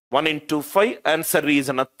 1 into 5, answer is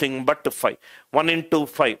nothing but 5. 1 into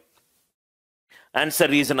 5.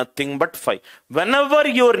 Answer is nothing but 5. Whenever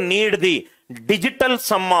you need the digital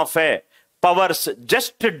sum of a powers,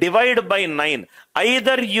 just divide by 9.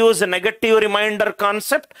 Either use negative remainder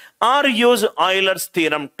concept or use Euler's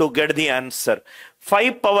theorem to get the answer.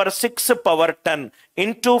 5 power 6 power 10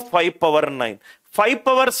 into 5 power 9. 5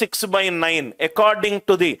 power 6 by 9, according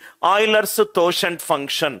to the Euler's quotient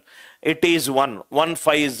function, it is 1. 1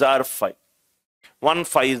 5s are 5. 1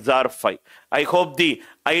 5s are 5. I hope the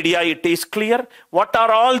idea it is clear. What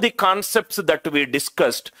are all the concepts that we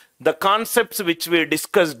discussed? The concepts which we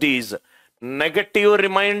discussed is negative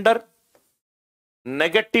remainder,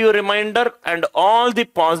 and all the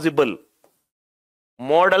possible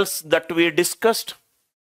models that we discussed.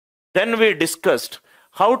 Then we discussed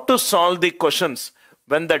how to solve the questions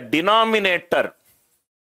when the denominator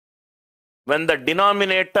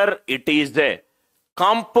it is a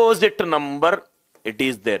composite number, it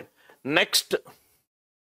is there. Next,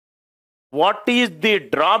 what is the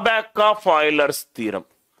drawback of Euler's theorem?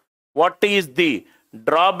 What is the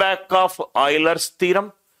drawback of Euler's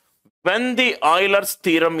theorem? When the Euler's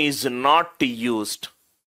theorem is not used.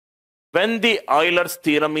 When the Euler's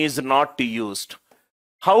theorem is not used.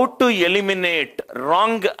 How to eliminate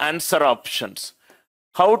wrong answer options.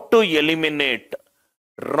 How to eliminate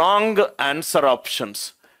wrong answer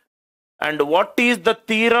options. And what is the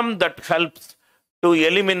theorem that helps to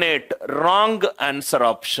eliminate wrong answer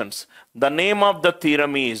options? The name of the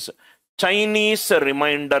theorem is Chinese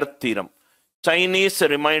remainder theorem. Chinese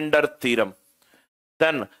remainder theorem.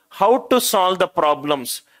 Then how to solve the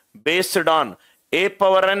problems based on a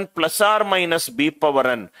power n plus or minus b power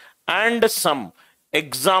n and some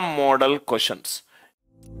exam model questions.